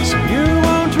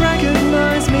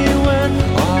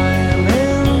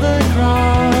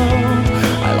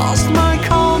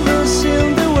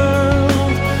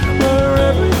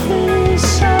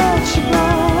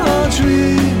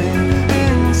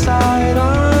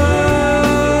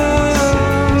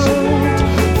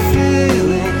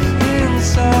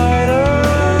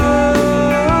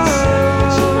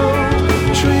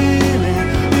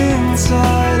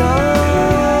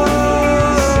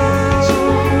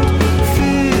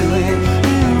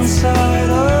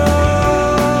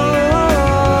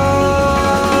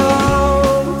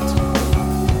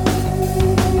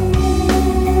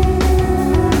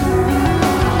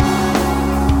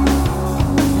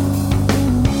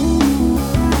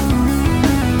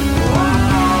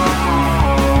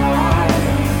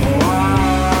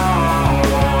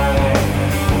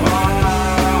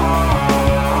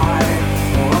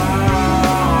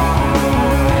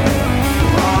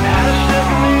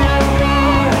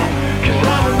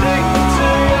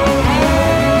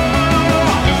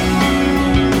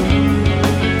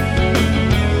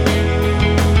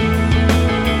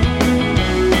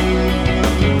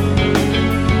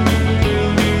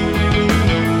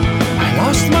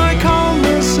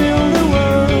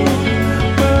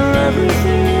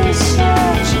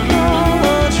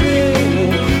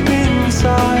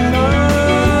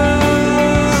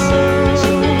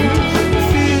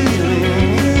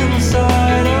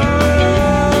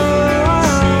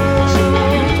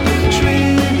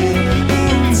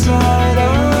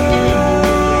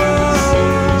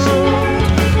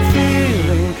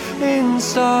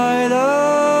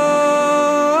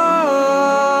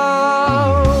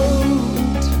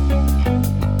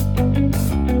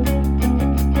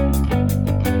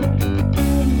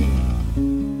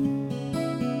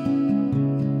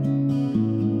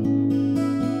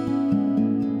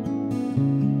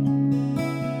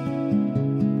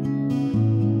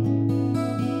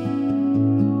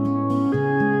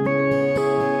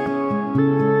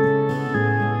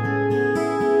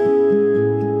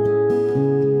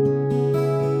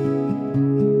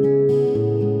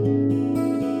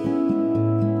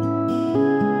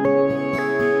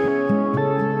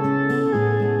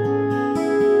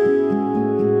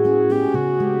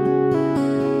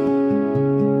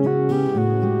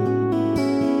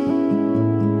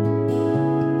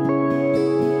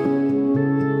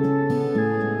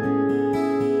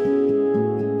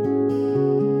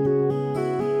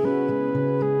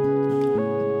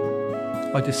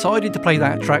 I decided to play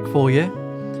that track for you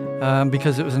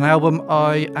because it was an album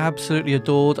I absolutely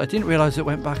adored. I didn't realise it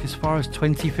went back as far as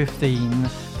 2015,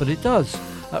 but it does.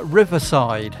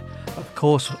 Riverside, of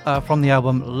course, from the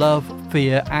album Love,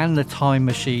 Fear and the Time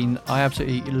Machine. I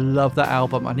absolutely love that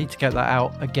album. I need to get that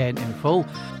out again in full.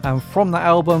 And from that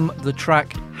album, the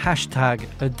track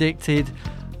 #Addicted.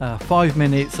 5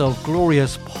 minutes of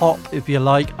glorious pop, if you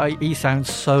like. He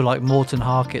sounds so like Morten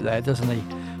Harket there, doesn't he?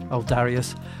 Oh,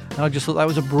 Darius. And I just thought that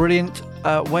was a brilliant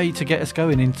way to get us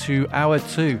going into hour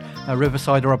 2.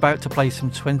 Riverside are about to play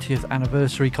some 20th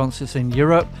anniversary concerts in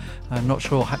Europe. I'm not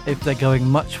sure if they're going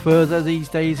much further these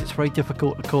days. It's very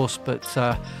difficult, of course, but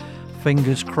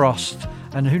fingers crossed.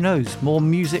 And who knows, more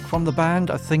music from the band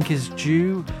I think is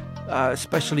due,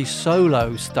 especially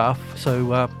solo stuff.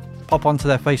 So pop onto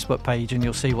their Facebook page and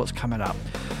you'll see what's coming up.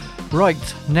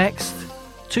 Right, next,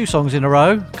 2 songs in a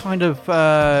row, kind of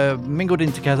mingled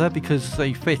in together because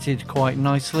they fitted quite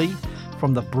nicely,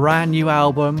 from the brand new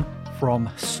album from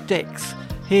Styx,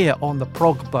 here on the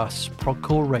Prog Bus,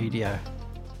 Progcore Radio.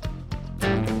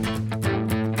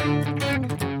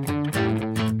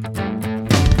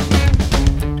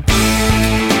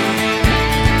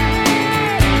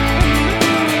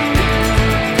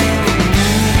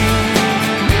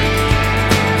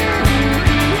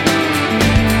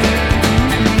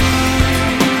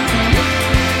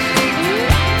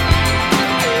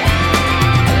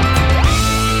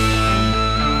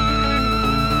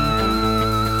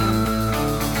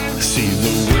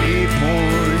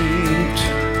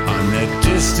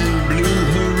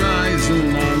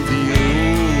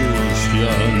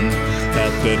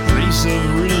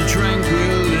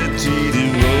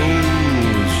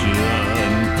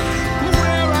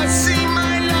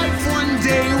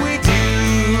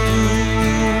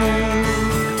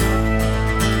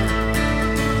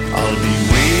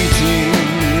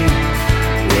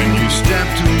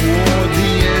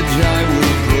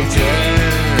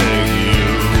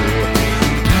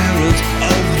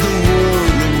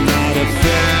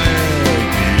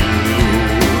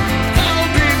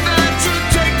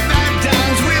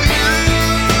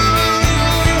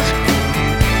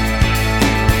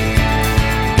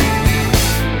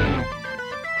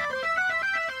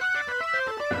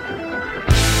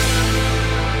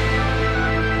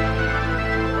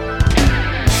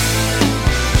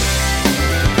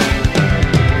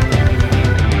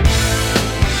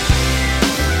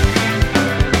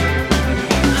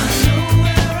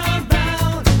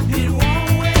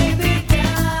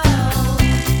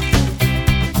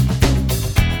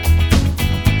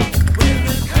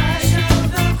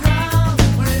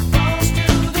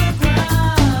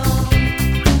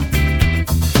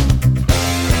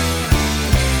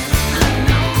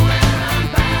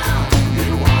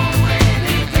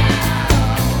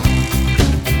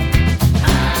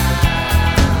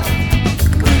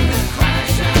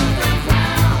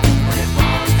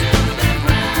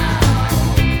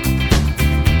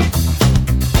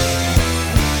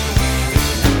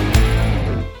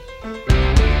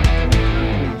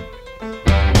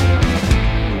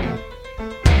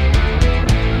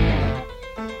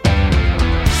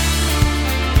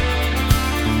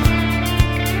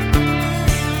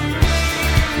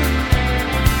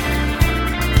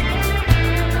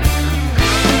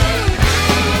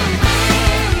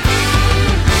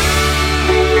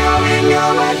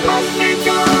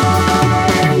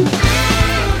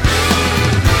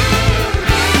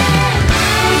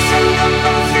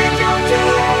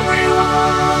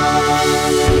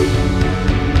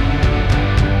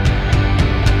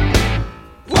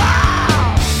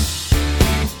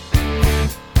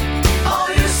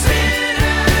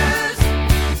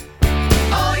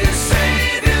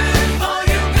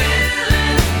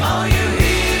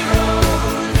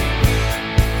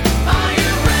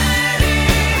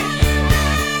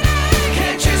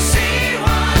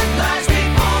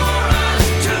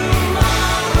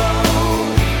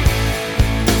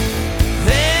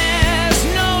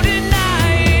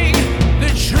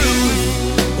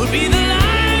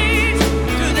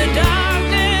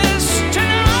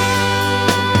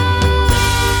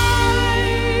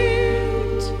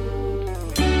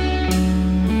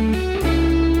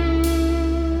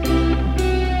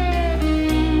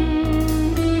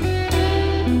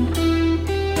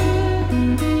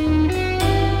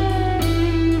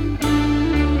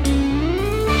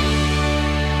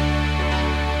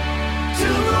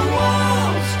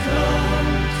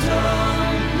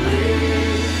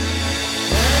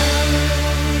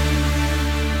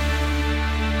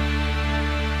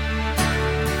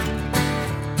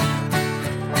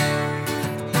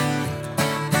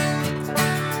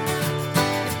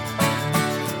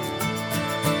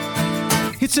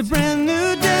 It's a brand new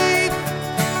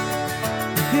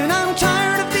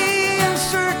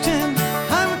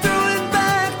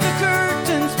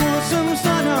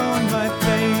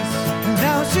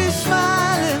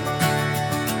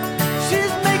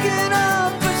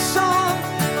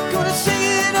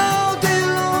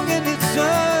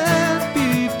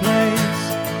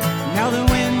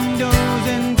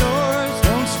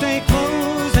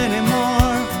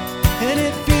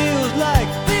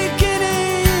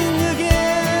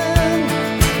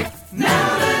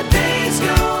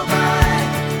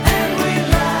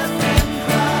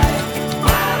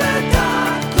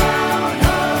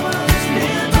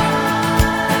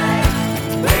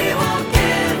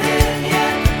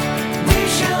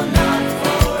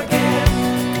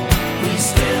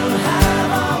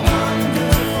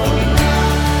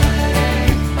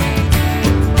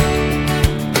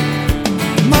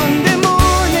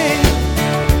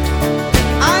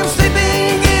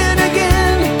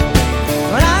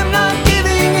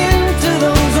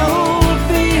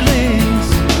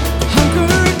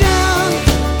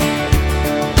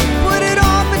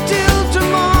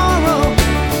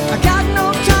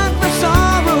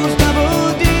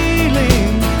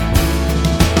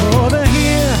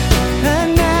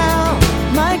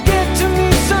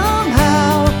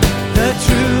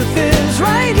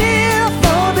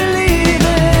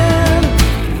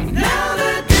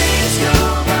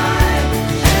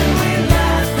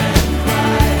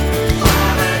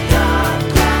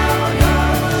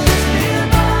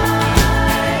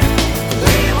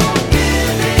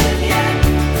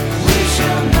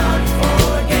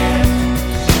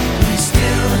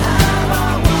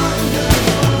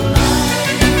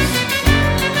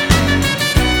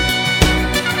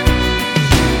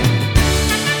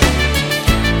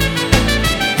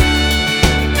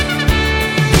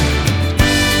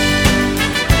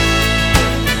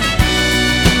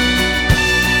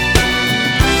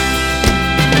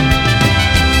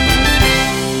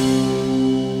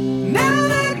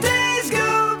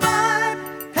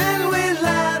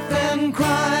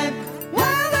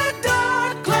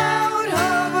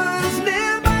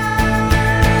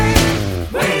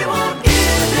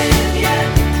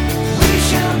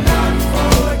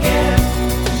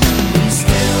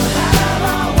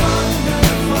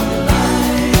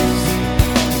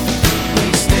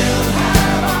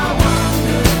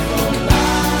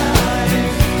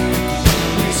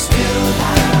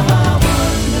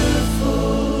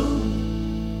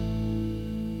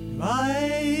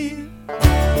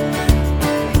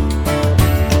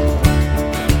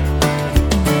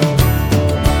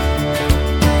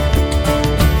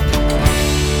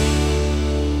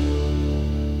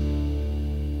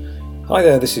Hi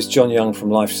there, this is John Young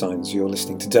from Life Signs. You're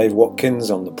listening to Dave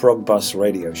Watkins on the Prog Bus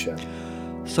radio show.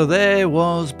 So there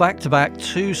was back-to-back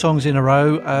 2 songs in a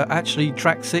row, actually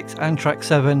track 6 and track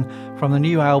 7 from the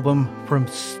new album from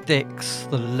Styx,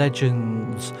 The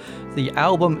Legends. The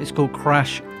album is called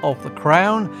Crash of the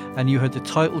Crown, and you heard the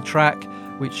title track,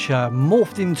 which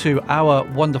morphed into Our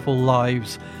Wonderful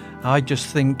Lives. I just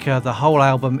think the whole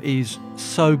album is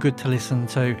so good to listen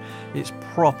to. It's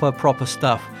proper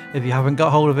stuff. If you haven't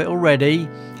got hold of it already,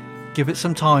 give it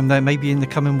some time there, maybe in the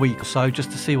coming week or so, just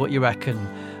to see what you reckon.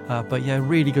 But yeah,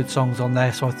 really good songs on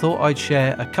there, so I thought I'd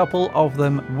share a couple of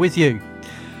them with you.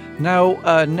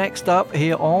 Now, next up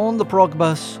here on the Prog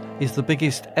Bus is the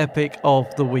biggest epic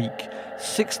of the week.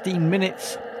 16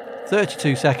 minutes,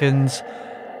 32 seconds,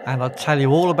 and I'll tell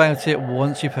you all about it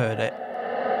once you've heard it.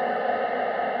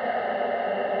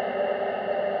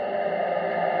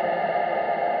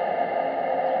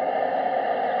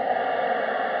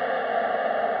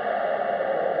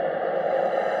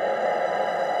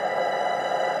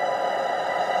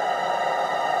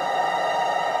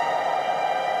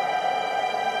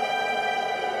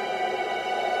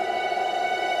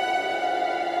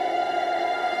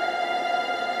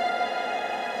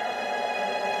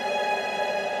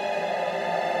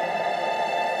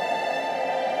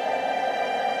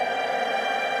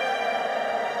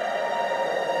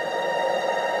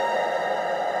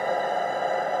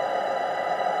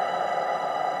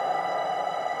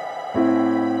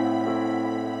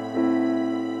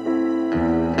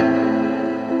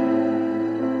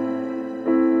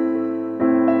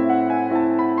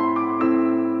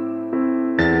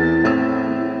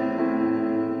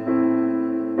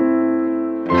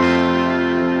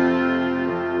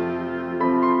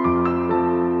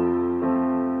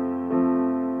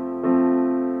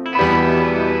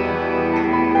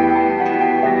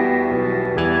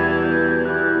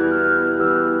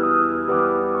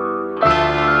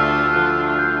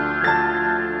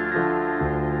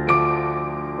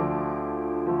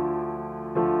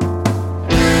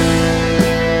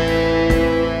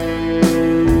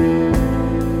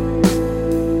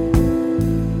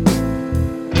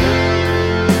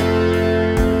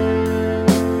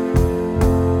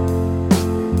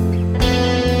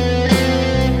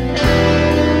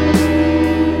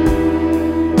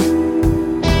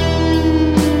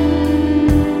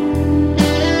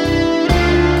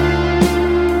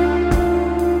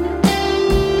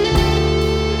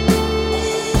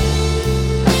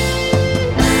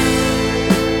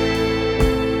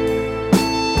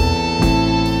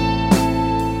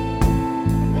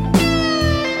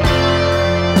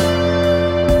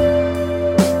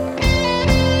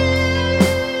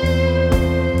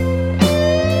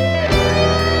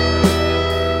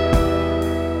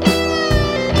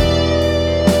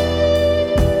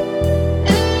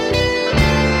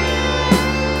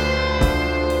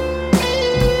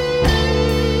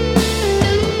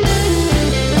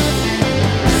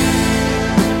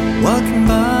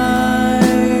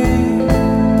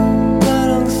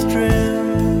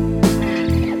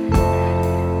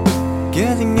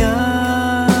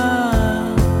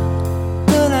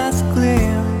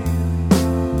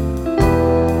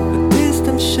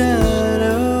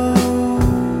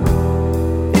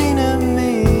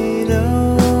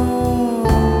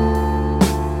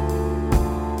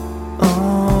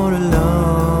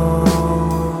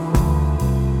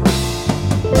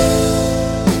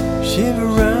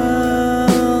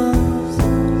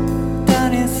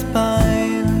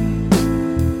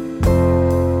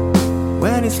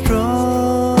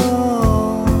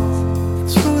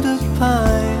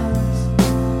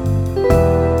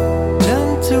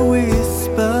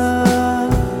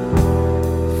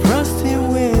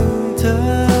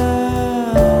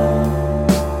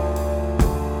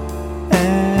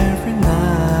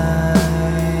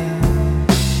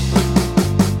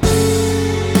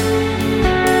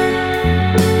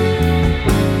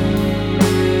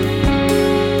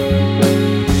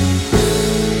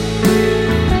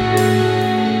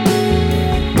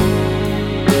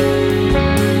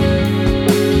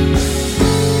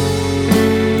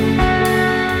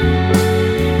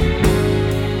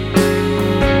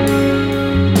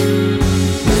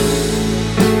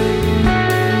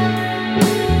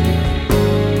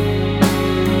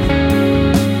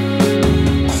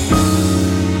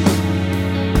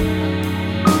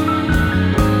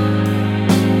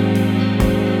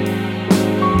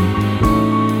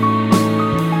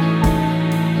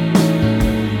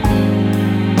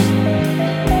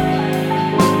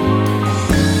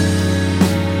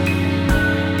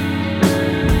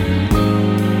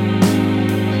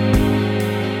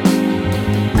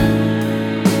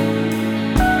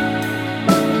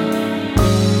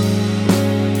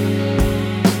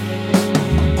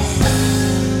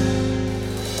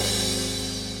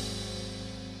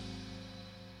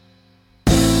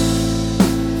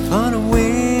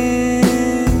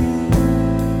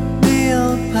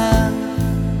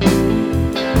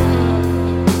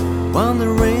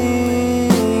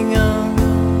 wandering on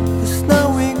the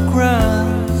snowy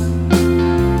grass.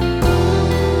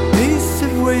 Peace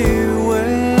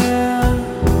everywhere,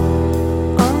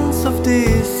 ounce of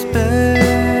despair,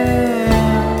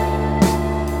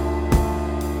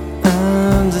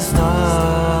 and the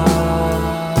stars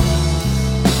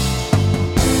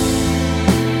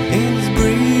in this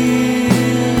breeze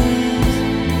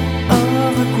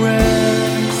of the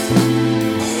grass,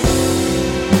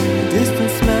 a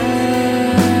distant smell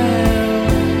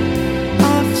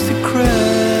of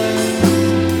secrets,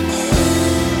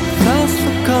 thirst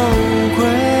for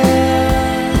conquest,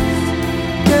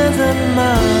 gather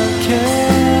market,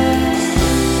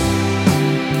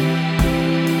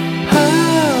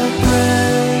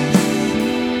 heartbreak,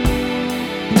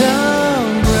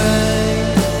 downbreak.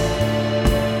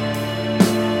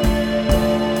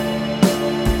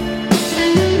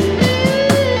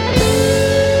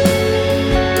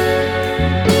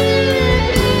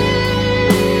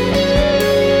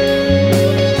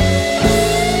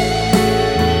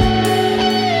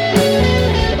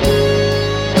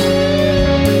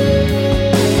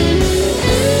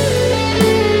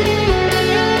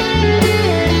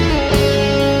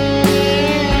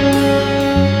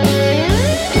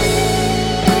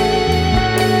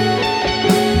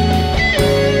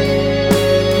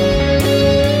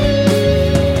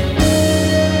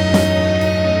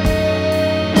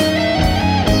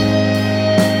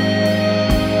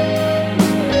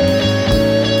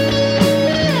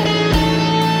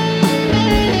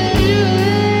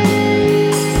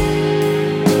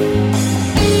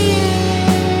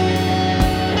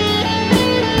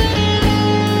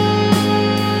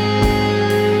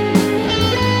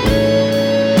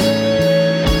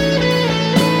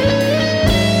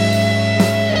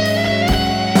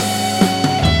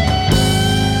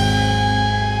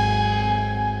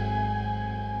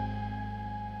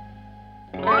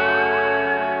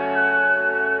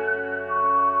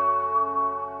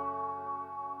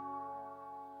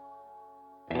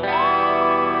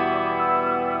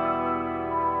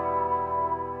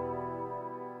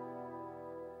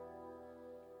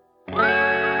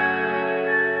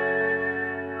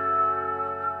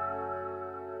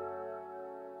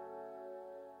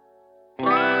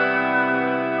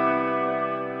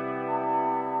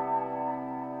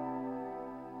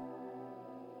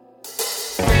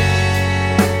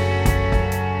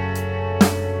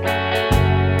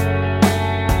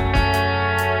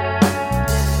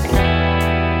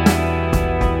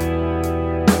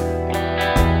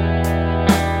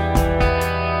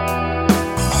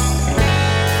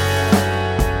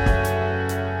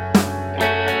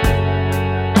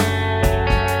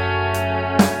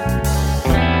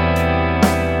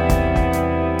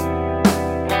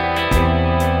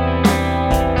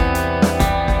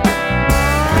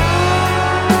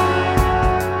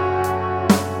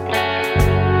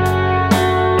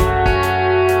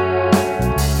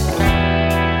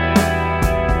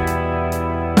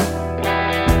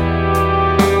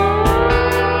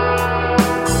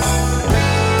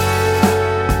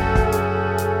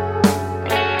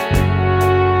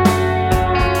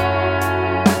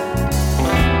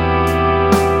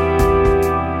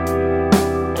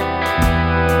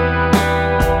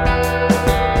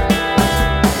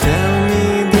 Tell me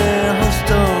the whole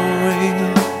story.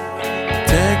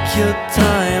 Take your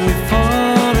time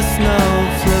before the snow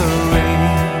flurry.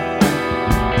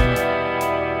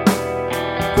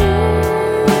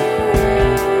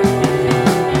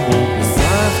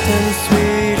 Soft and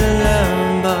sweet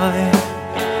lullaby,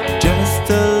 just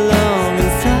a long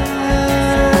and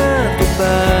sad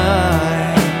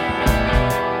goodbye.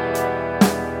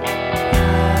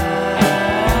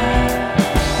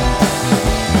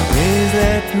 Please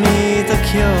let me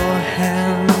take your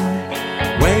hand.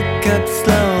 Wake up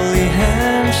slowly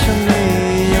and show me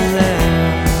your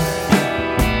land.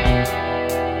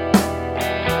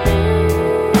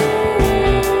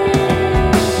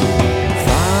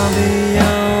 Far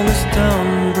beyond the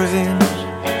stone bridge,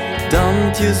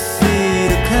 don't you see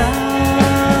the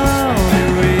cloudy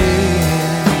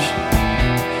ridge?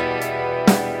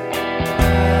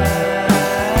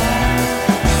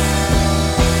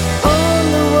 On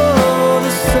the road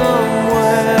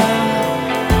somewhere,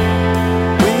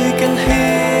 we can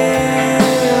hear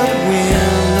the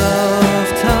wind of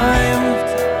time.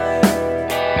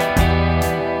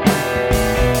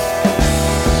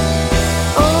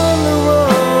 On the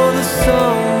road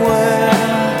somewhere,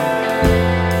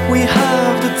 we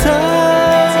have the time.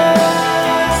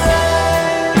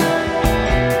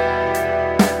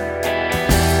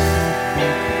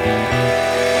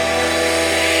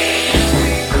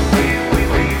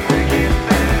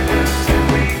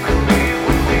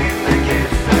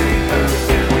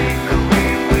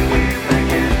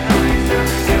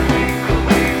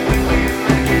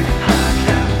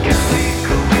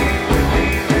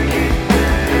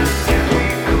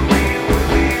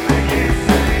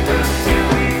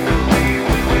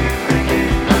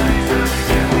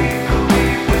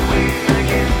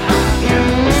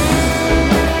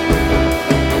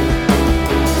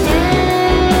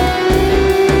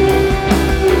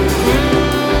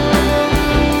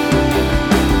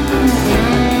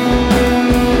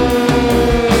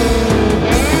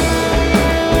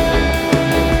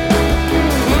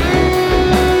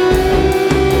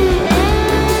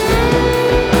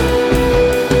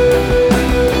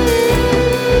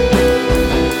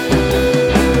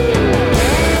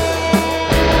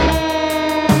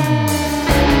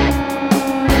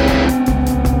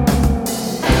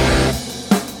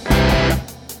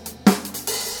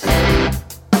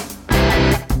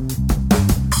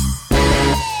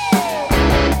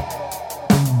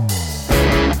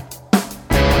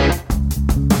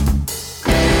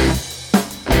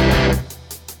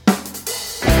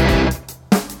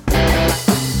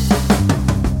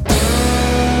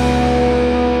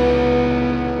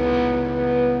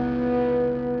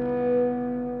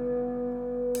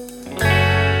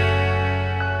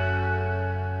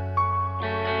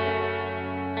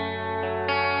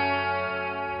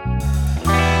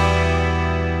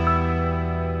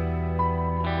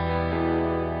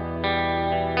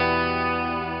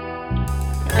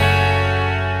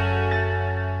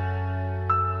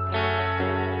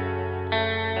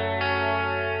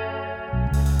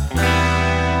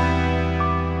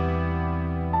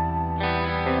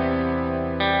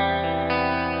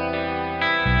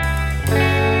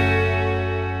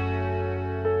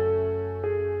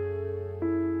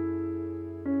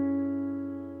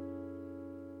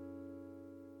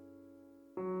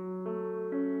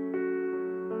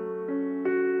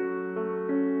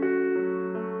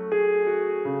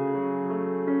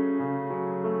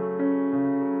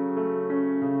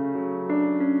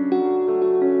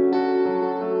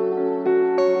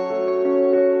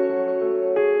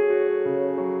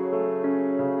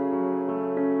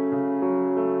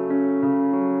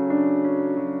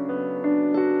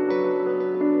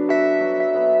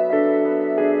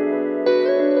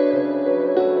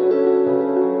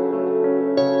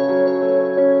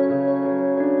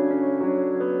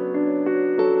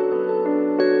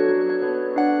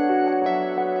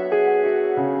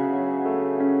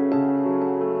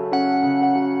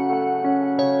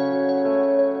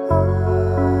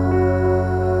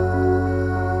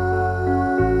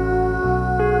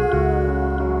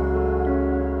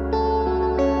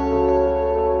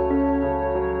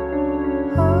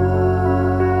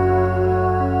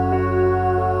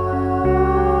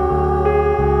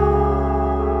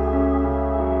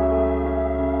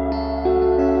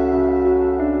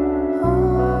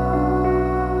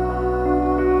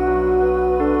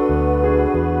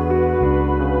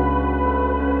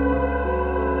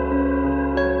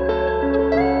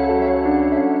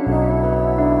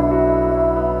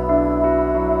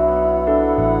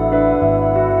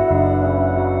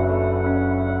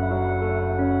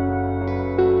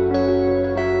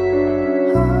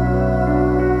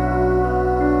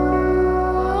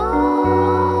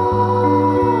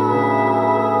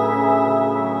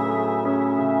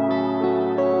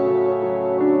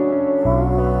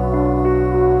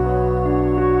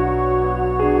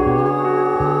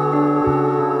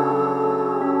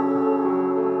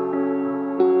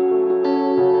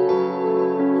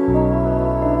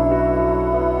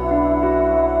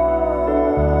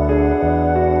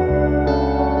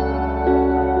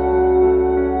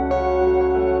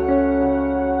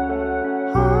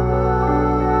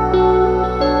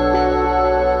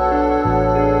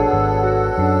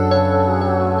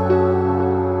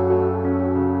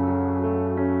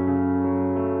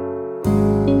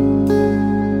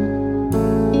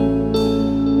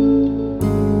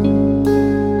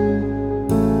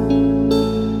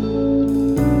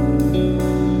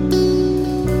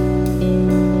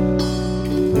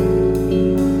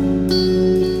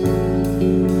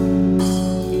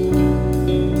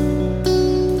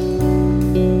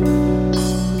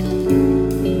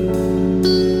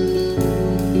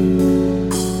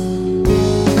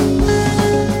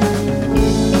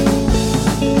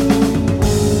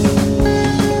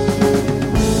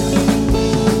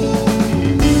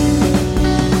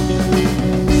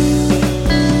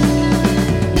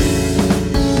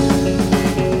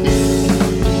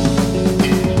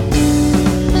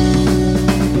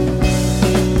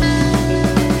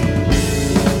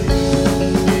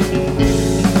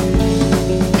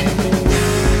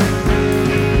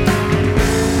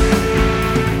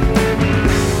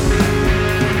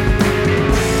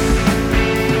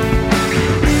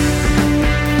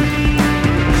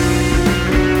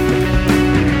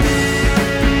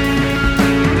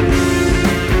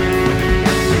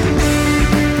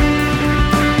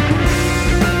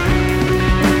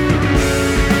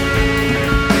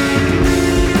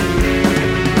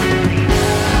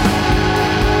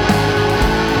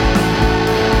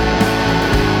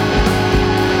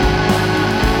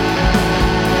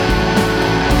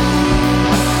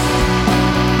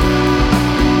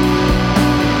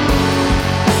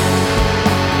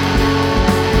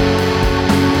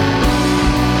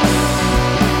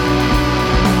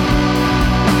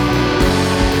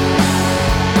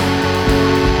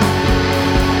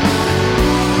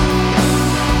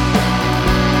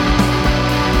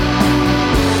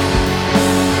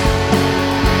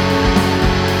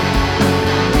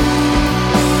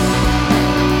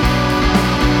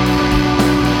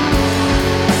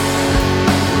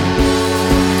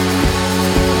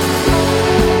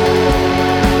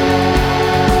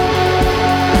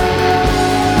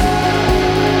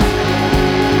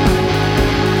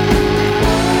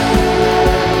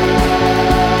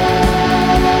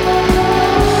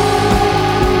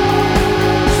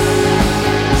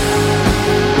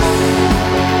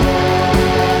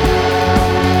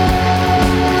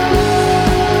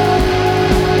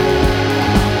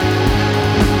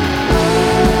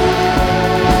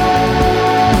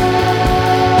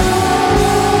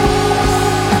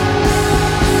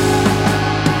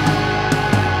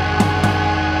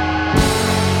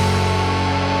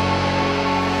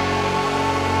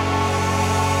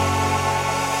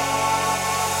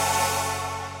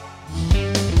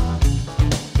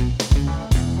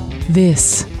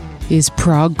 This is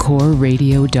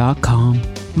ProgCoreRadio.com,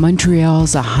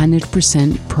 Montreal's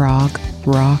 100% prog,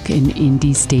 rock, and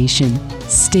indie station.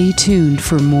 Stay tuned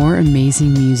for more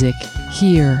amazing music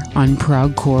here on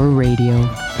Progcore Radio.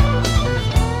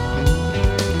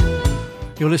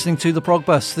 You're listening to the Prog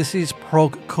Bus. This is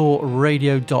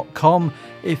ProgCoreRadio.com.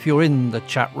 If you're in the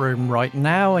chat room right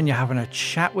now and you're having a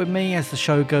chat with me as the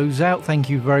show goes out, thank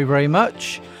you very, very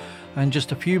much. And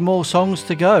just a few more songs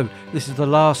to go. This is the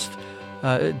last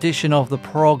edition of the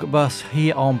Prog Bus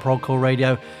here on Progcore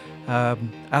Radio.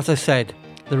 As I said,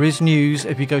 there is news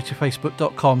if you go to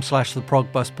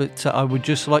facebook.com/theprogbus, but I would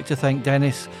just like to thank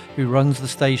Dennis, who runs the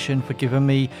station, for giving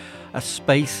me a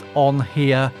space on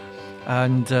here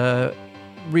and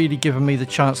really giving me the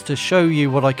chance to show you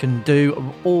what I can do. I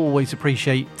always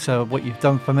appreciate what you've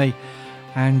done for me,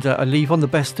 and I leave on the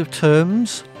best of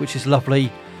terms, which is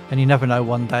lovely. And you never know,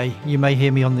 one day you may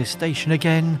hear me on this station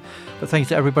again. But thanks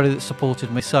to everybody that supported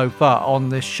me so far on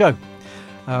this show.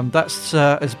 That's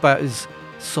about as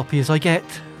soppy as I get.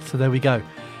 So there we go.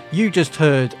 You just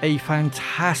heard a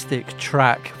fantastic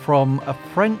track from a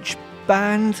French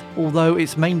band, although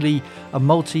it's mainly a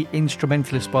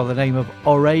multi-instrumentalist by the name of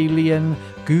Aurélien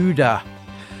Gouda.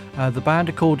 The band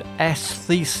are called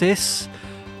S-Thesis.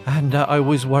 And I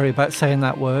always worry about saying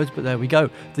that word, but there we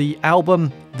go. The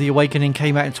album, The Awakening,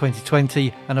 came out in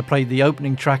 2020, and I played the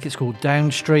opening track. It's called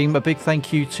Downstream. A big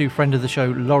thank you to friend of the show,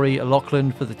 Laurie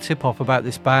Loughlin, for the tip-off about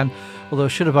this band, although I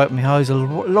should have opened my eyes a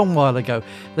long while ago.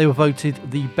 They were voted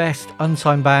the best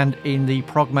unsigned band in the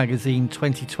Prog Magazine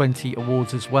 2020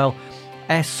 awards as well.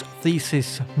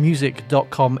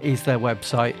 sthesismusic.com is their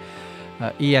website.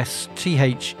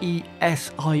 ESTHESIS.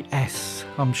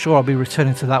 I'm sure I'll be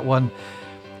returning to that one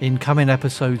in coming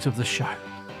episodes of the show.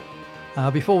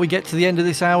 Before we get to the end of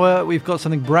this hour, we've got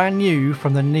something brand new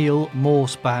from the Neil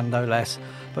Morse Band, no less.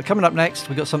 But coming up next,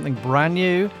 we've got something brand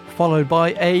new, followed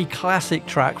by a classic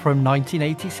track from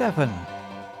 1987.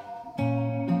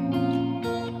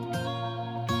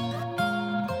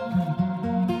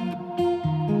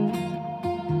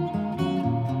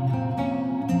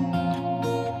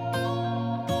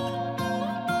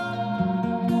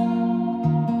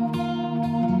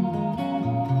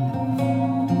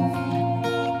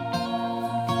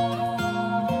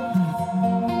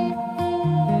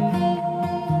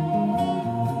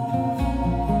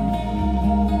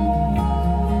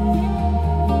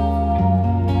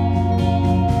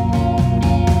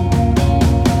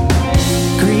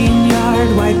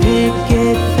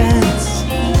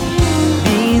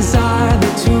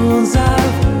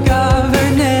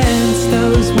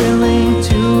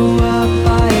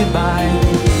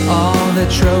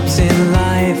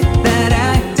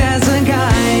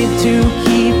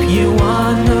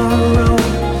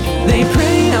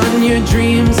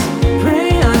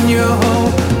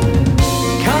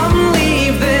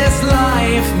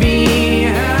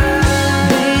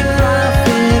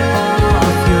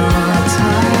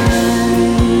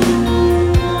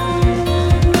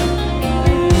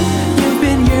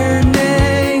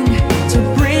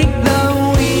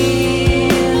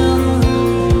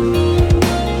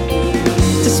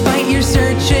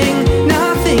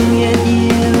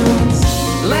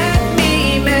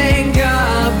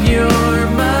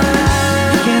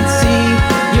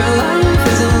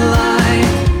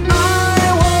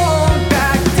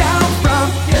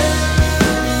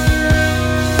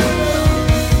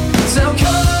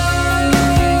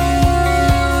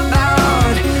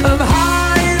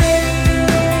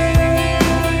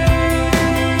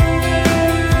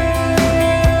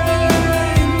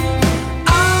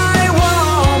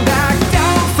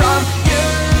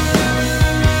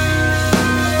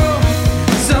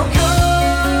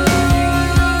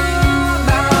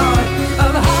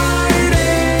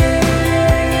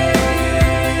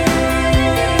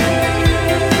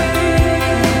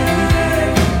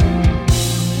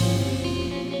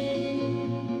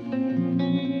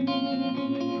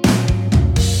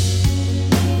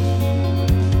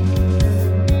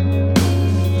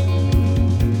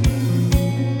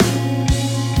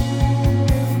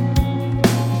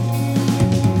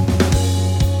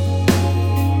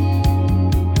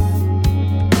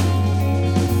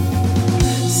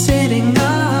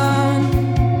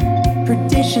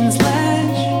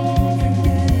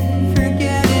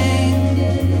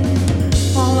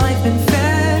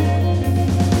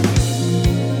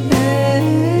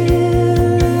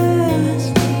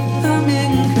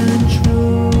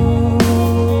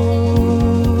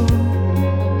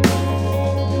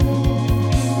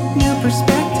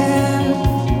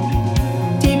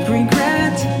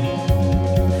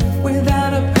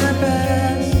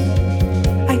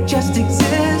 Just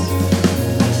exist.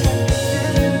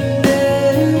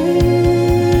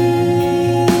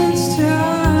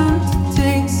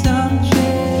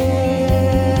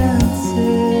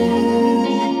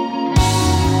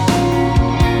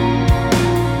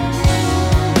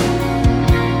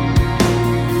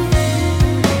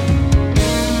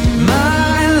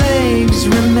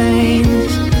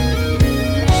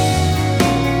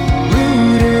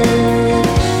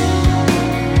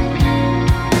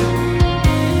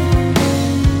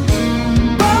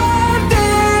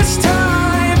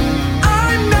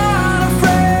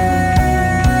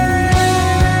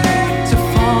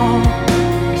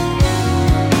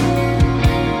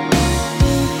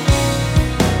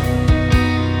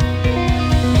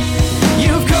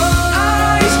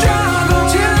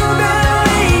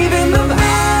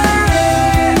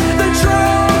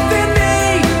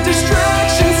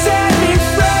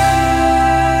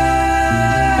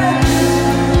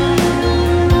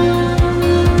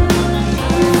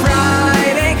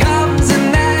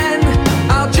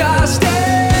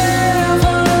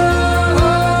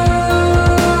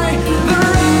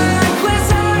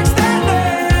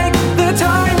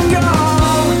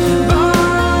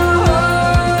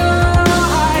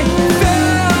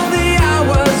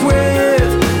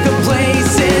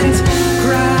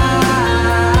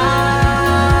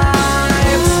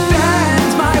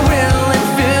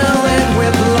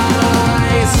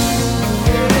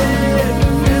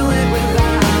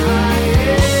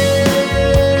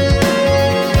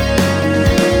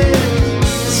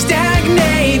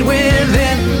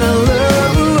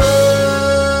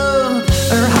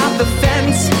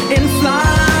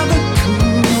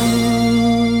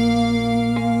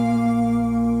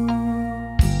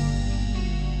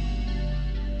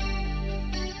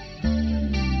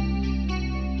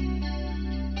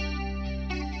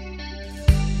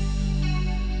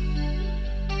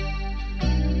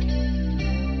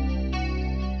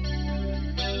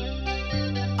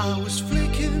 I was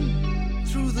flicking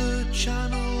through the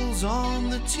channels on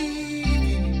the TV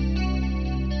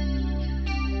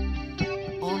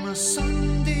on a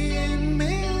Sunday in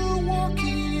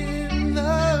Milwaukee in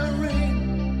the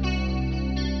rain,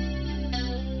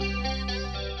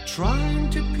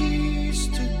 trying to piece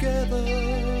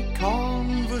together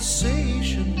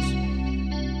conversations,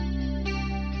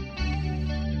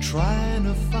 trying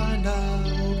to find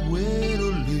out where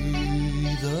to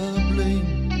lay the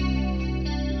blame.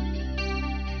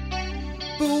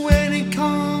 But when it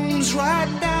comes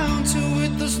right down to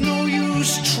it, there's no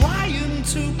use trying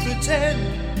to pretend.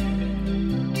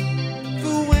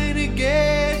 But when it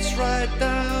gets right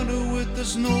down to it,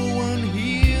 there's no one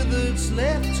here that's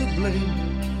left to blame.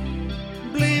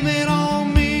 Blame it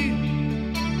on me.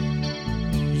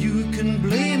 You can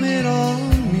blame it on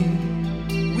me.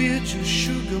 We're just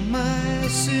sugar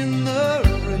mice in the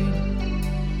rain.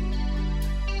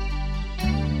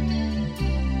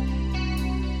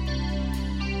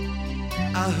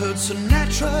 I heard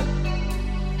Sinatra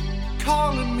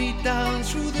calling me down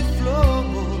through the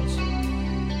floorboards,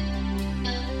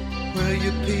 where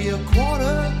you pay a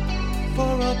quarter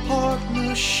for a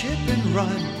partnership in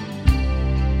rhyme.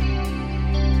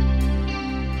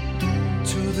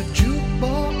 To the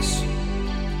jukebox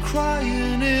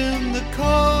crying in the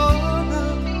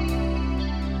corner,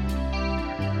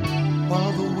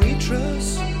 while the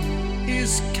waitress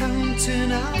is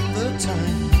counting out the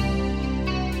time.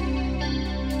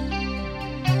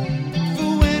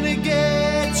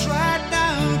 Gets right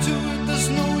down to it, there's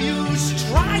no use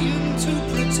trying to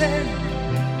pretend.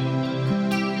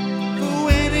 But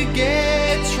when it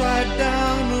gets right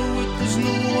down to it, there's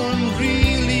no one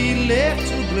really left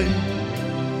to blame.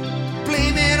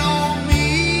 Blame it on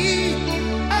me.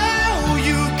 Oh,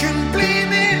 you can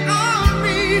blame it on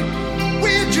me.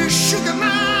 We're just sugar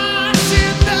mice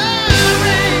in the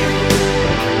rain.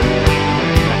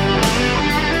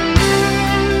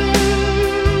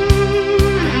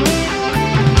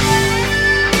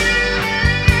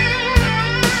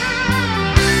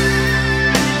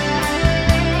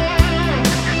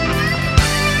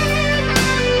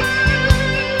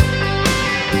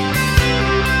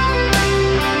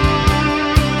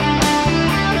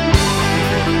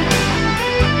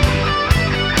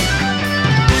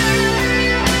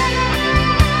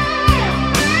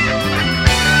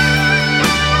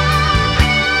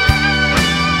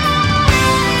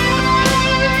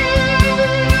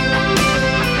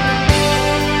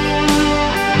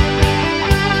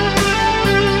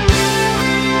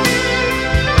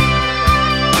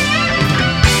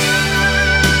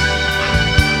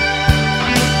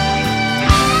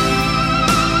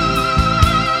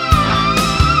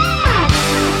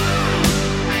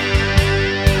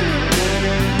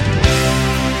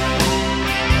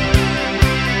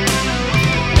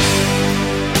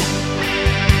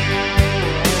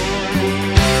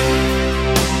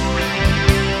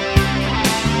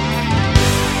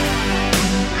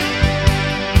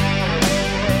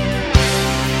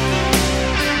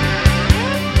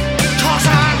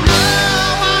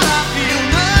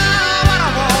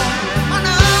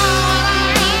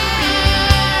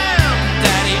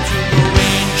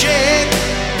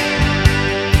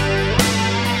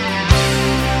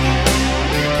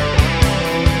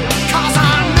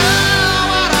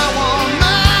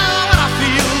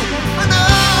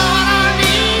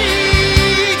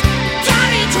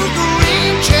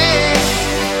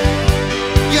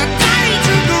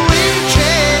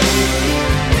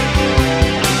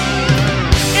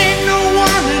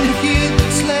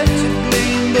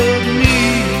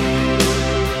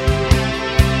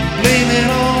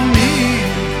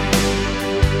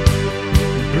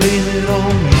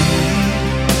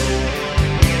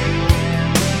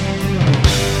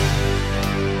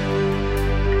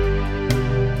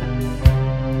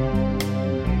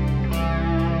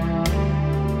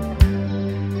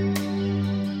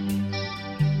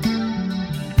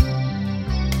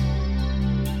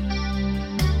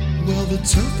 The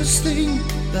toughest thing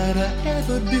that I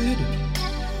ever did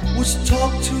was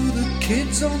talk to the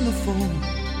kids on the phone.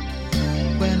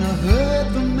 When I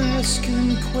heard them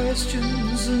asking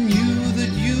questions and knew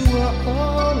that you were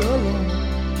all alone.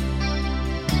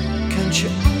 Can't you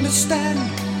understand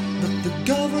that the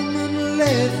government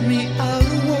left me out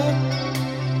of work?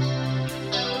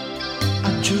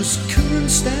 I just couldn't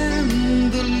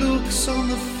stand the looks on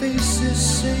the faces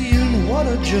saying what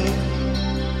a jerk.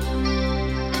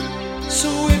 So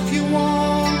if you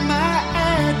want my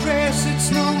address,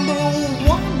 it's number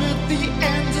 1 at the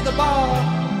end of the bar,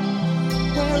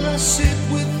 where I sit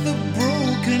with the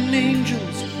broken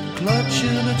angels,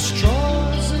 clutching at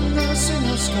straws and nursing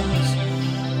our scars.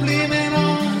 Blame it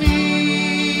on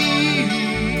me.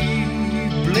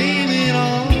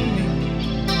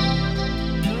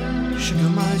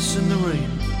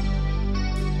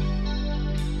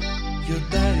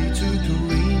 took a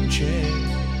rain check.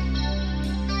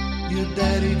 Your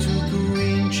daddy took a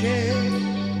rain check.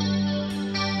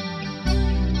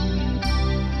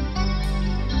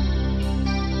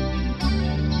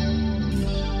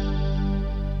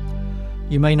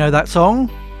 You may know that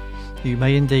song. You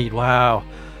may indeed. Wow.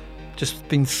 Just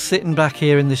been sitting back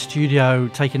here in the studio,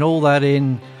 taking all that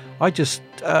in. I just,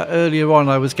 earlier on,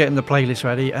 I was getting the playlist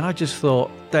ready, and I just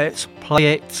thought, let's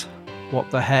play it.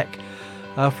 What the heck?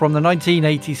 From the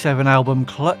 1987 album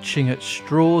Clutching at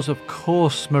Straws, of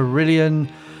course, Marillion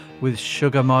with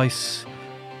Sugar Mice.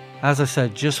 As I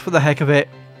said, just for the heck of it,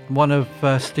 one of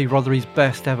Steve Rothery's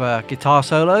best ever guitar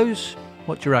solos.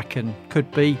 What do you reckon?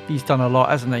 Could be. He's done a lot,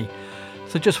 hasn't he?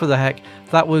 So just for the heck,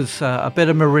 that was a bit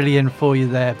of Marillion for you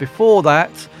there. Before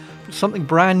that, something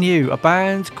brand new, a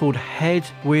band called Head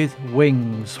with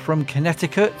Wings from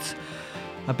Connecticut.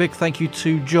 A big thank you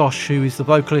to Josh, who is the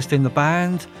vocalist in the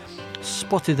band.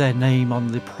 Spotted their name on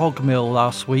the Prog Mill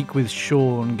last week with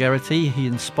Sean Geraghty. He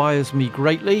inspires me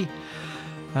greatly.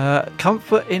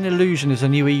 Comfort in Illusion is a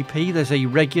new EP. There's a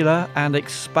regular and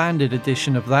expanded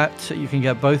edition of that. You can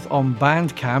get both on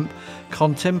Bandcamp.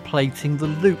 Contemplating the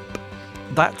Loop.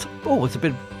 That, oh, it's a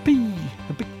bit of P,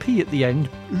 a big P at the end.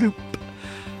 Loop.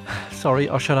 Sorry,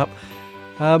 I'll shut up.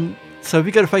 So if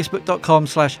you go to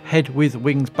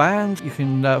facebook.com/headwithwingsband, you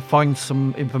can find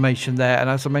some information there. And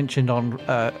as I mentioned on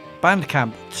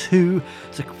Bandcamp 2,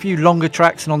 there's a few longer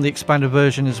tracks, and on the expanded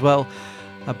version as well,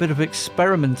 a bit of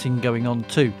experimenting going on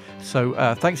too. So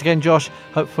thanks again, Josh.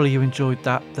 Hopefully you enjoyed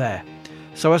that there.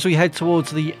 So as we head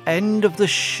towards the end of the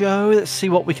show, let's see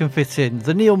what we can fit in.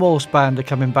 The Neil Morse Band are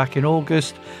coming back in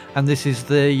August, and this is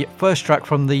the first track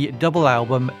from the double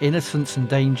album Innocence and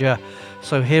Danger.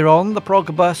 So here on the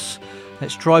Prog Bus,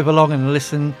 let's drive along and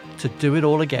listen to Do It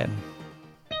All Again.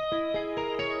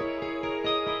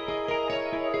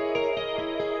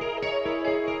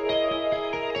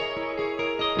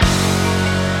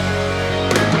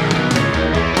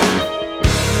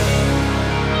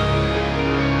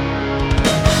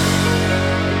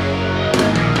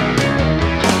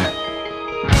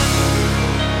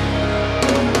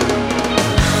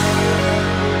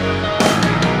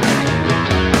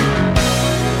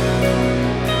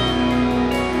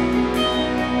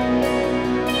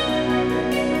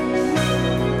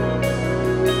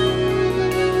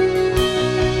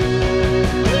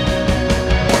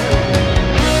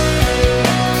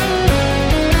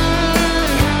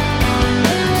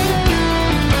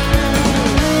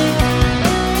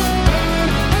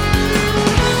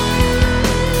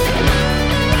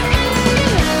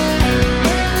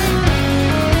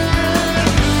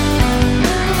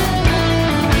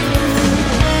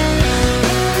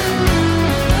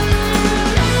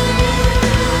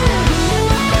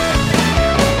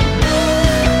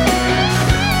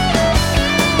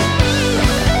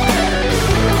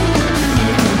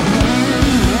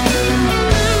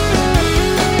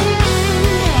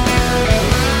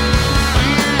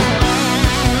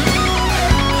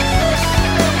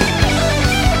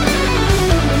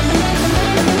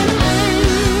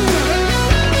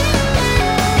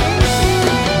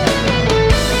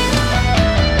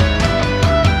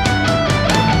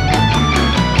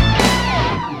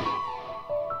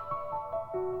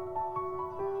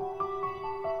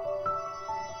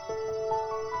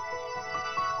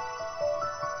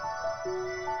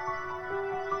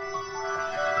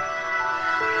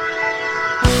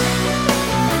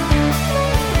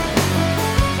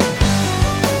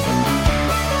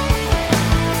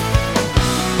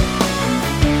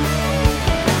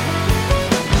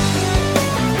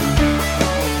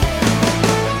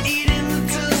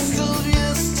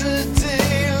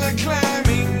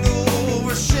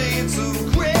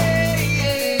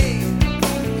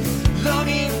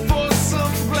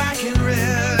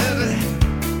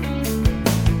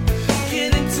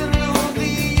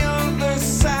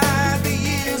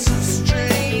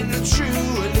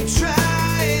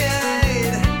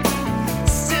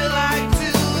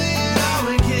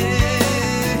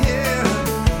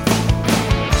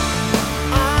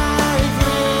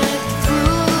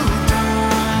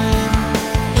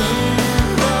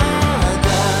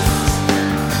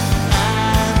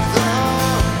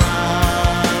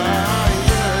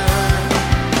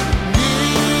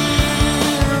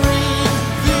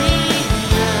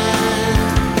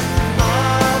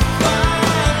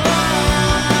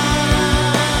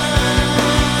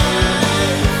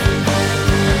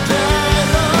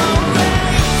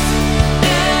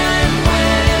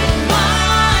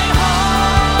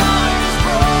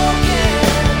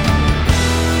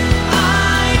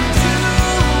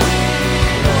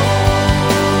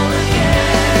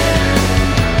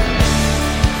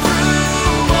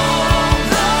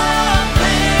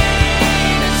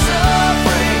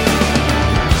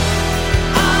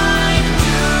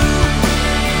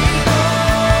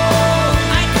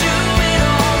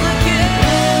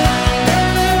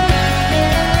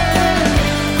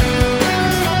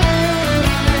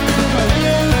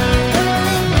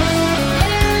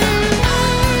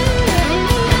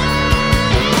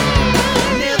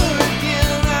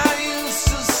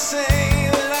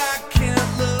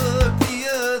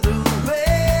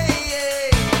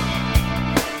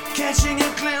 catching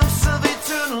a glimpse of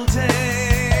eternal days.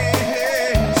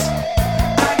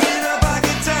 I get up, I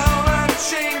get down, I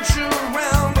change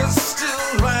around, but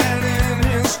still right in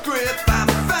his grip. I'm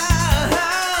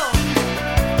found,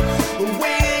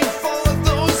 waiting for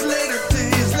those later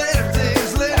days, later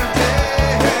days, later days.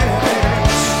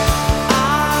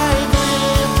 I've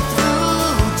lived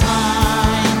through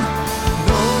time,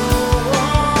 no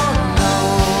one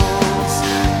knows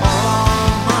all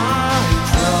my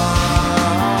troubles.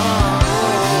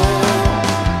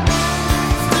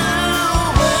 Still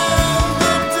when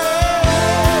the day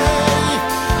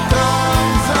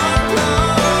comes undone,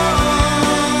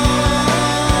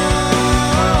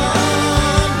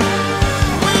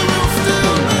 we will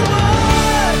still be one.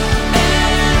 And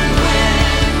when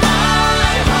my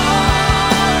heart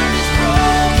is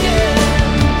broken, I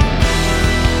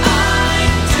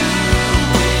do it all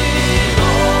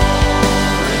again.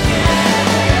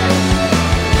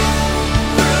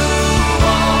 Through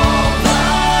all the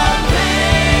pain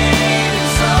and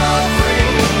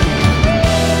suffering,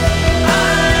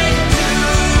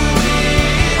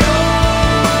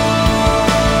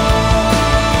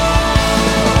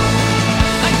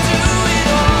 I do it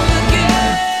all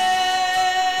again.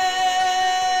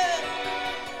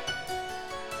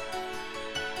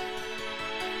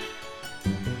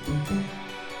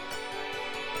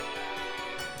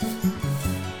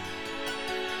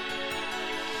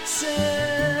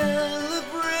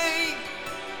 Celebrate,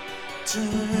 turn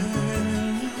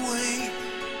and wait,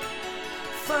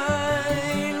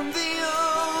 find the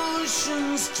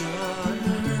ocean's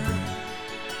daughter,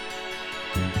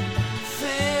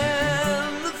 fan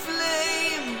the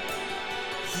flame,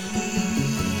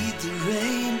 heed the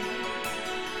rain,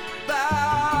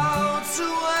 bow to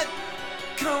what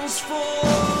comes forward.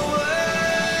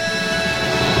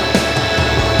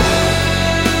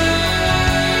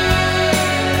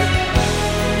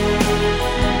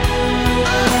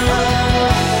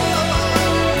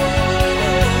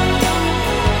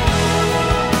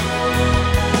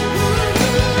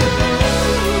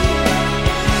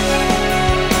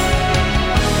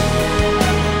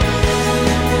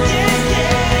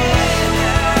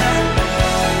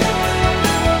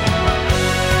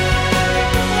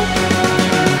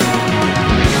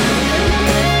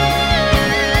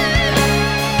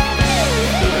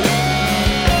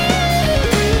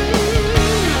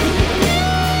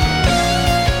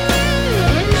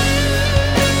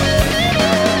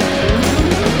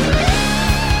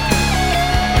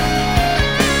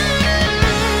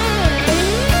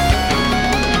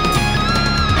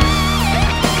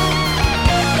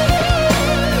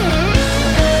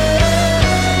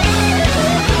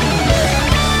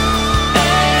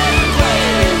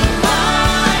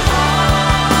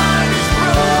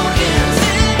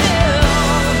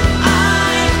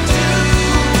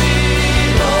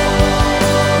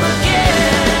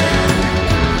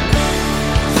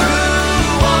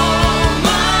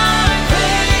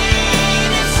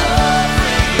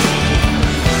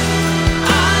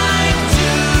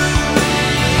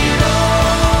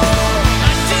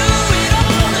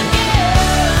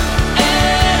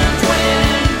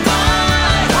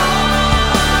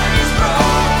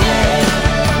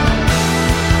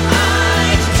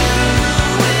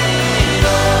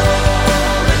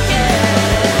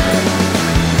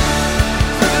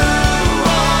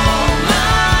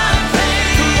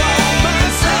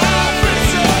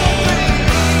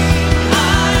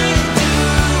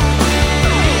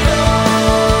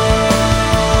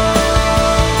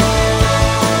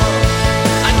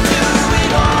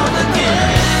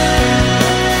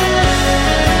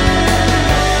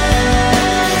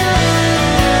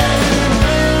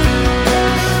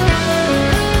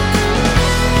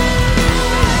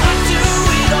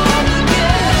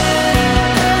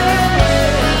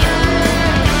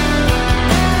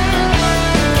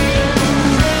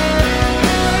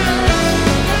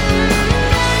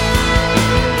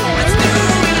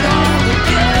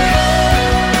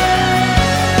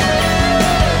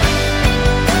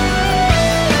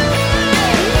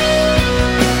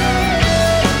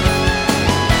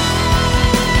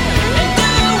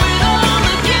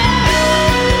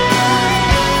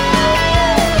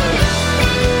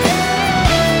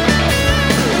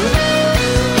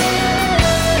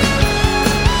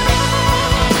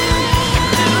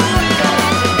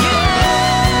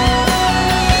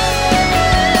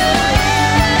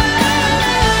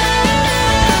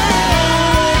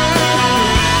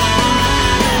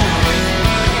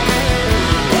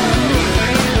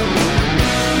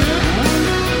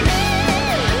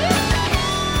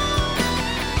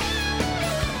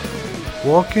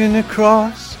 Walking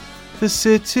across the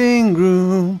sitting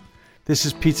room. This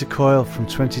is Peter Coyle from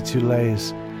 22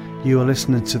 Layers. You are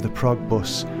listening to the Prog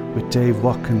Bus with Dave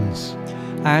Watkins.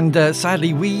 And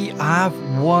sadly, we have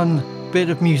one bit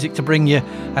of music to bring you,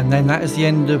 and then that is the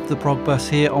end of the Prog Bus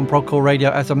here on Progcore Radio.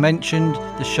 As I mentioned,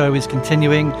 the show is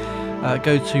continuing.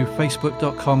 Go to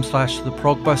facebook.com/the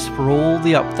Prog Bus for all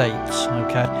the updates.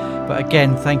 Okay, but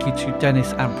again, thank you to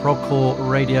Dennis and Progcore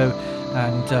Radio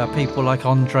and people like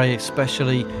Andre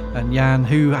especially and Jan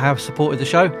who have supported the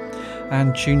show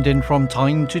and tuned in from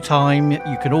time to time.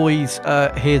 You can always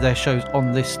hear their shows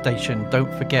on this station.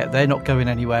 Don't forget, they're not going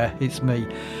anywhere. It's me.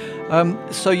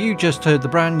 So you just heard the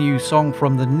brand new song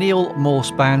from the Neil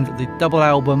Morse Band. The double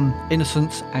album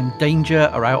Innocence and Danger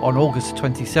are out on August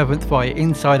 27th via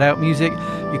Inside Out Music.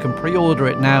 You can pre-order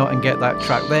it now and get that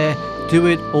track there. Do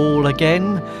It All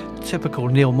Again. Typical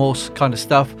Neil Morse kind of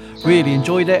stuff. Really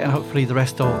enjoyed it, and hopefully the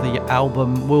rest of the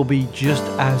album will be just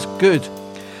as good.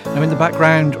 Now in the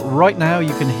background right now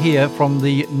you can hear from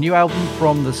the new album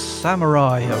from the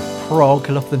Samurai of Prog.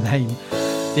 I love the name.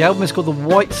 The album is called The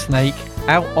White Snake,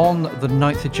 out on the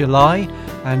 9th of July,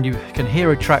 and you can hear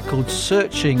a track called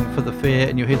Searching for the Fear,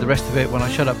 and you'll hear the rest of it when I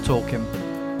shut up talking.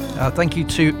 Thank you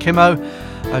to Kimmo.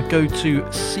 Go to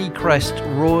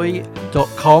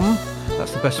seacrestroy.com.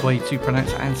 That's the best way to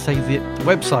pronounce and say the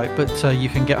website, but you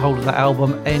can get hold of that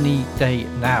album any day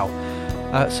now.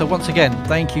 So once again,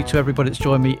 thank you to everybody that's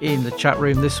joined me in the chat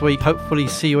room this week. Hopefully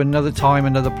see you another time,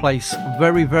 another place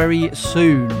very, very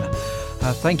soon.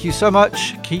 Thank you so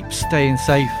much. Keep staying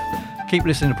safe. Keep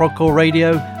listening to Progcore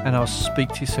Radio, and I'll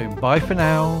speak to you soon. Bye for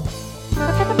now.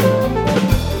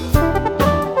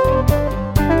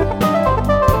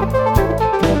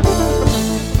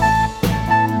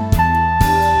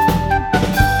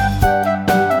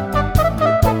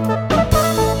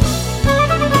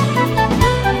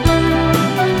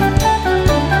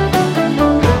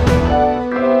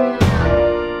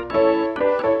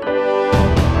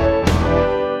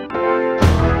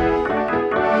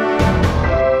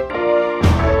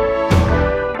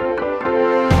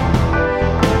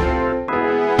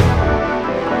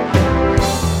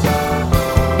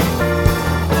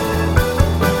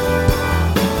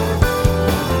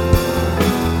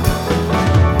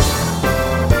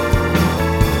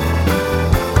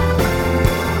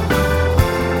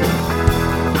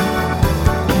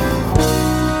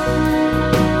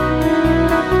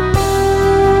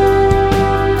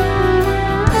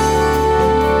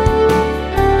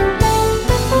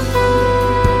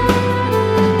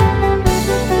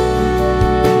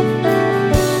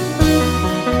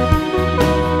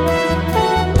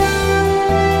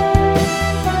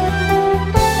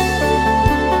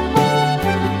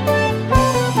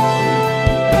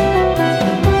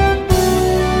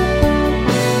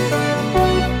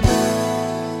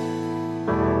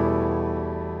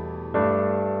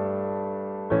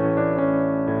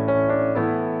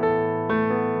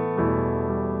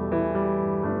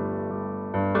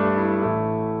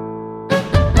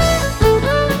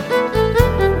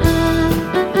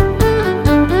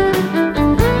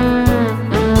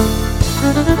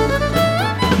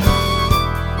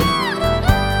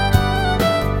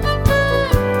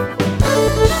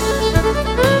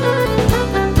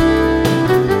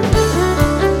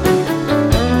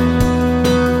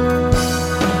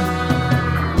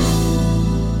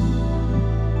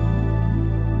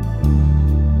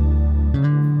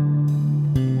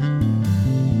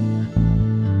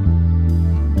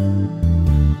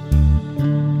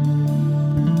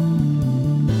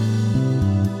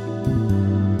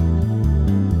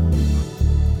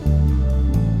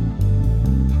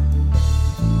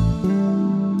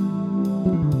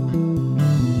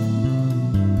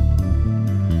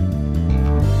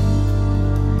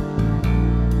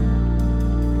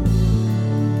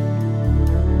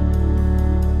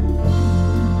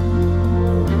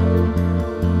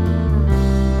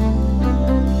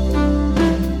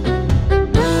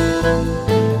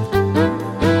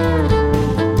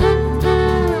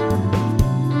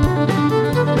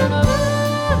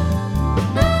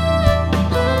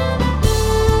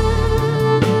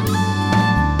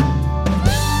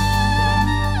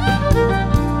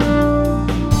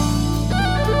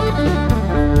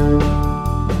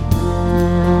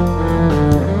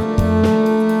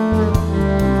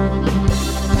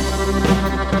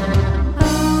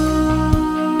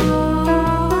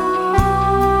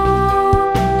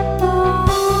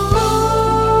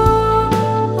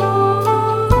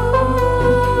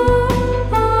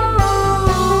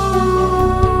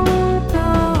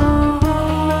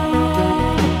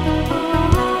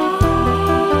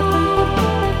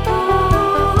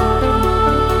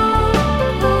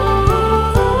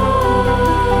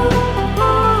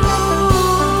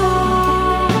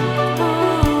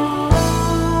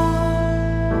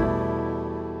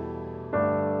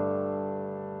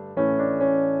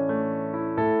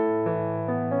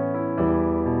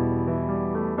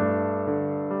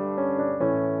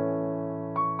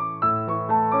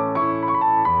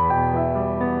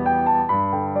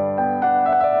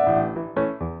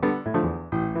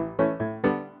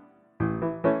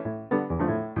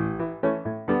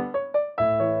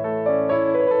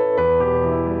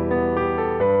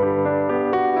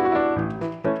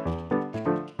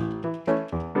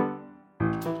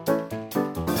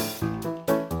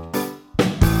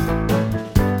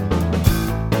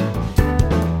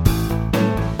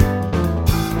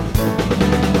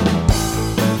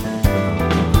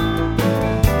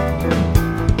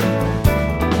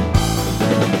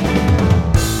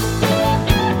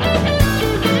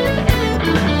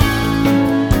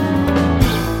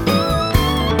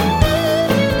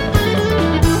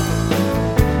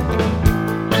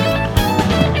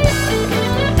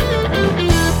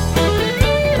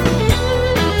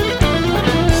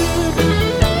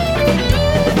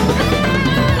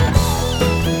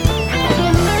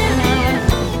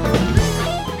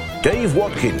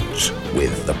 Watkins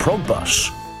with the Prog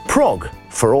Bus. Prog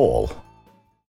for all.